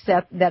people like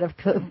Seth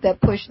that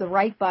push the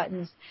right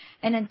buttons.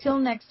 And until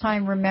next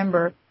time,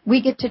 remember,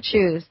 we get to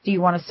choose. Do you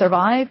want to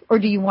survive or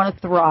do you want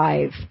to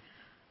thrive?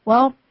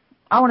 Well,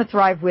 I want to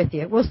thrive with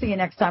you. We'll see you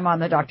next time on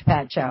the Dr.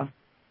 Pat Show.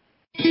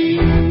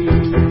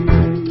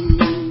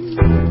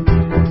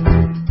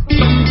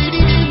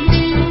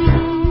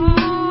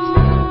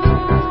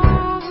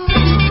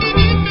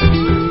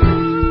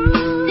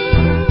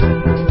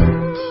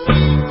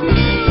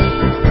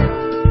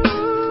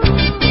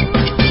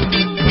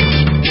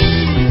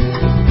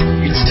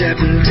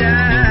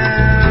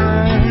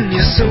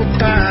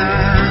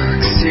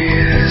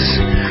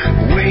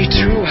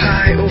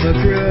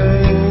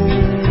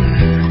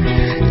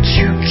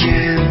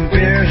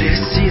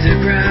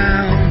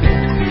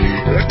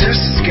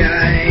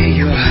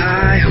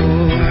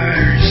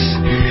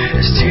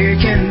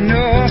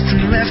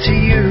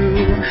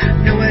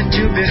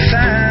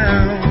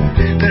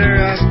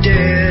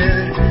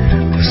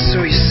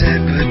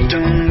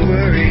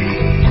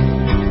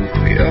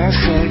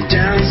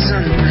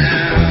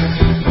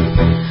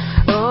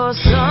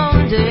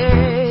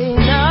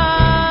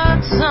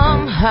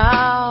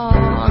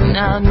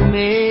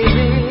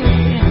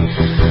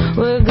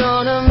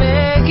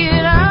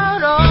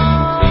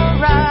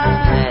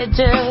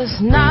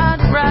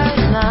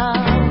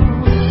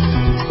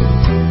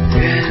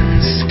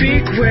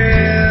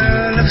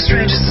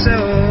 Stranger so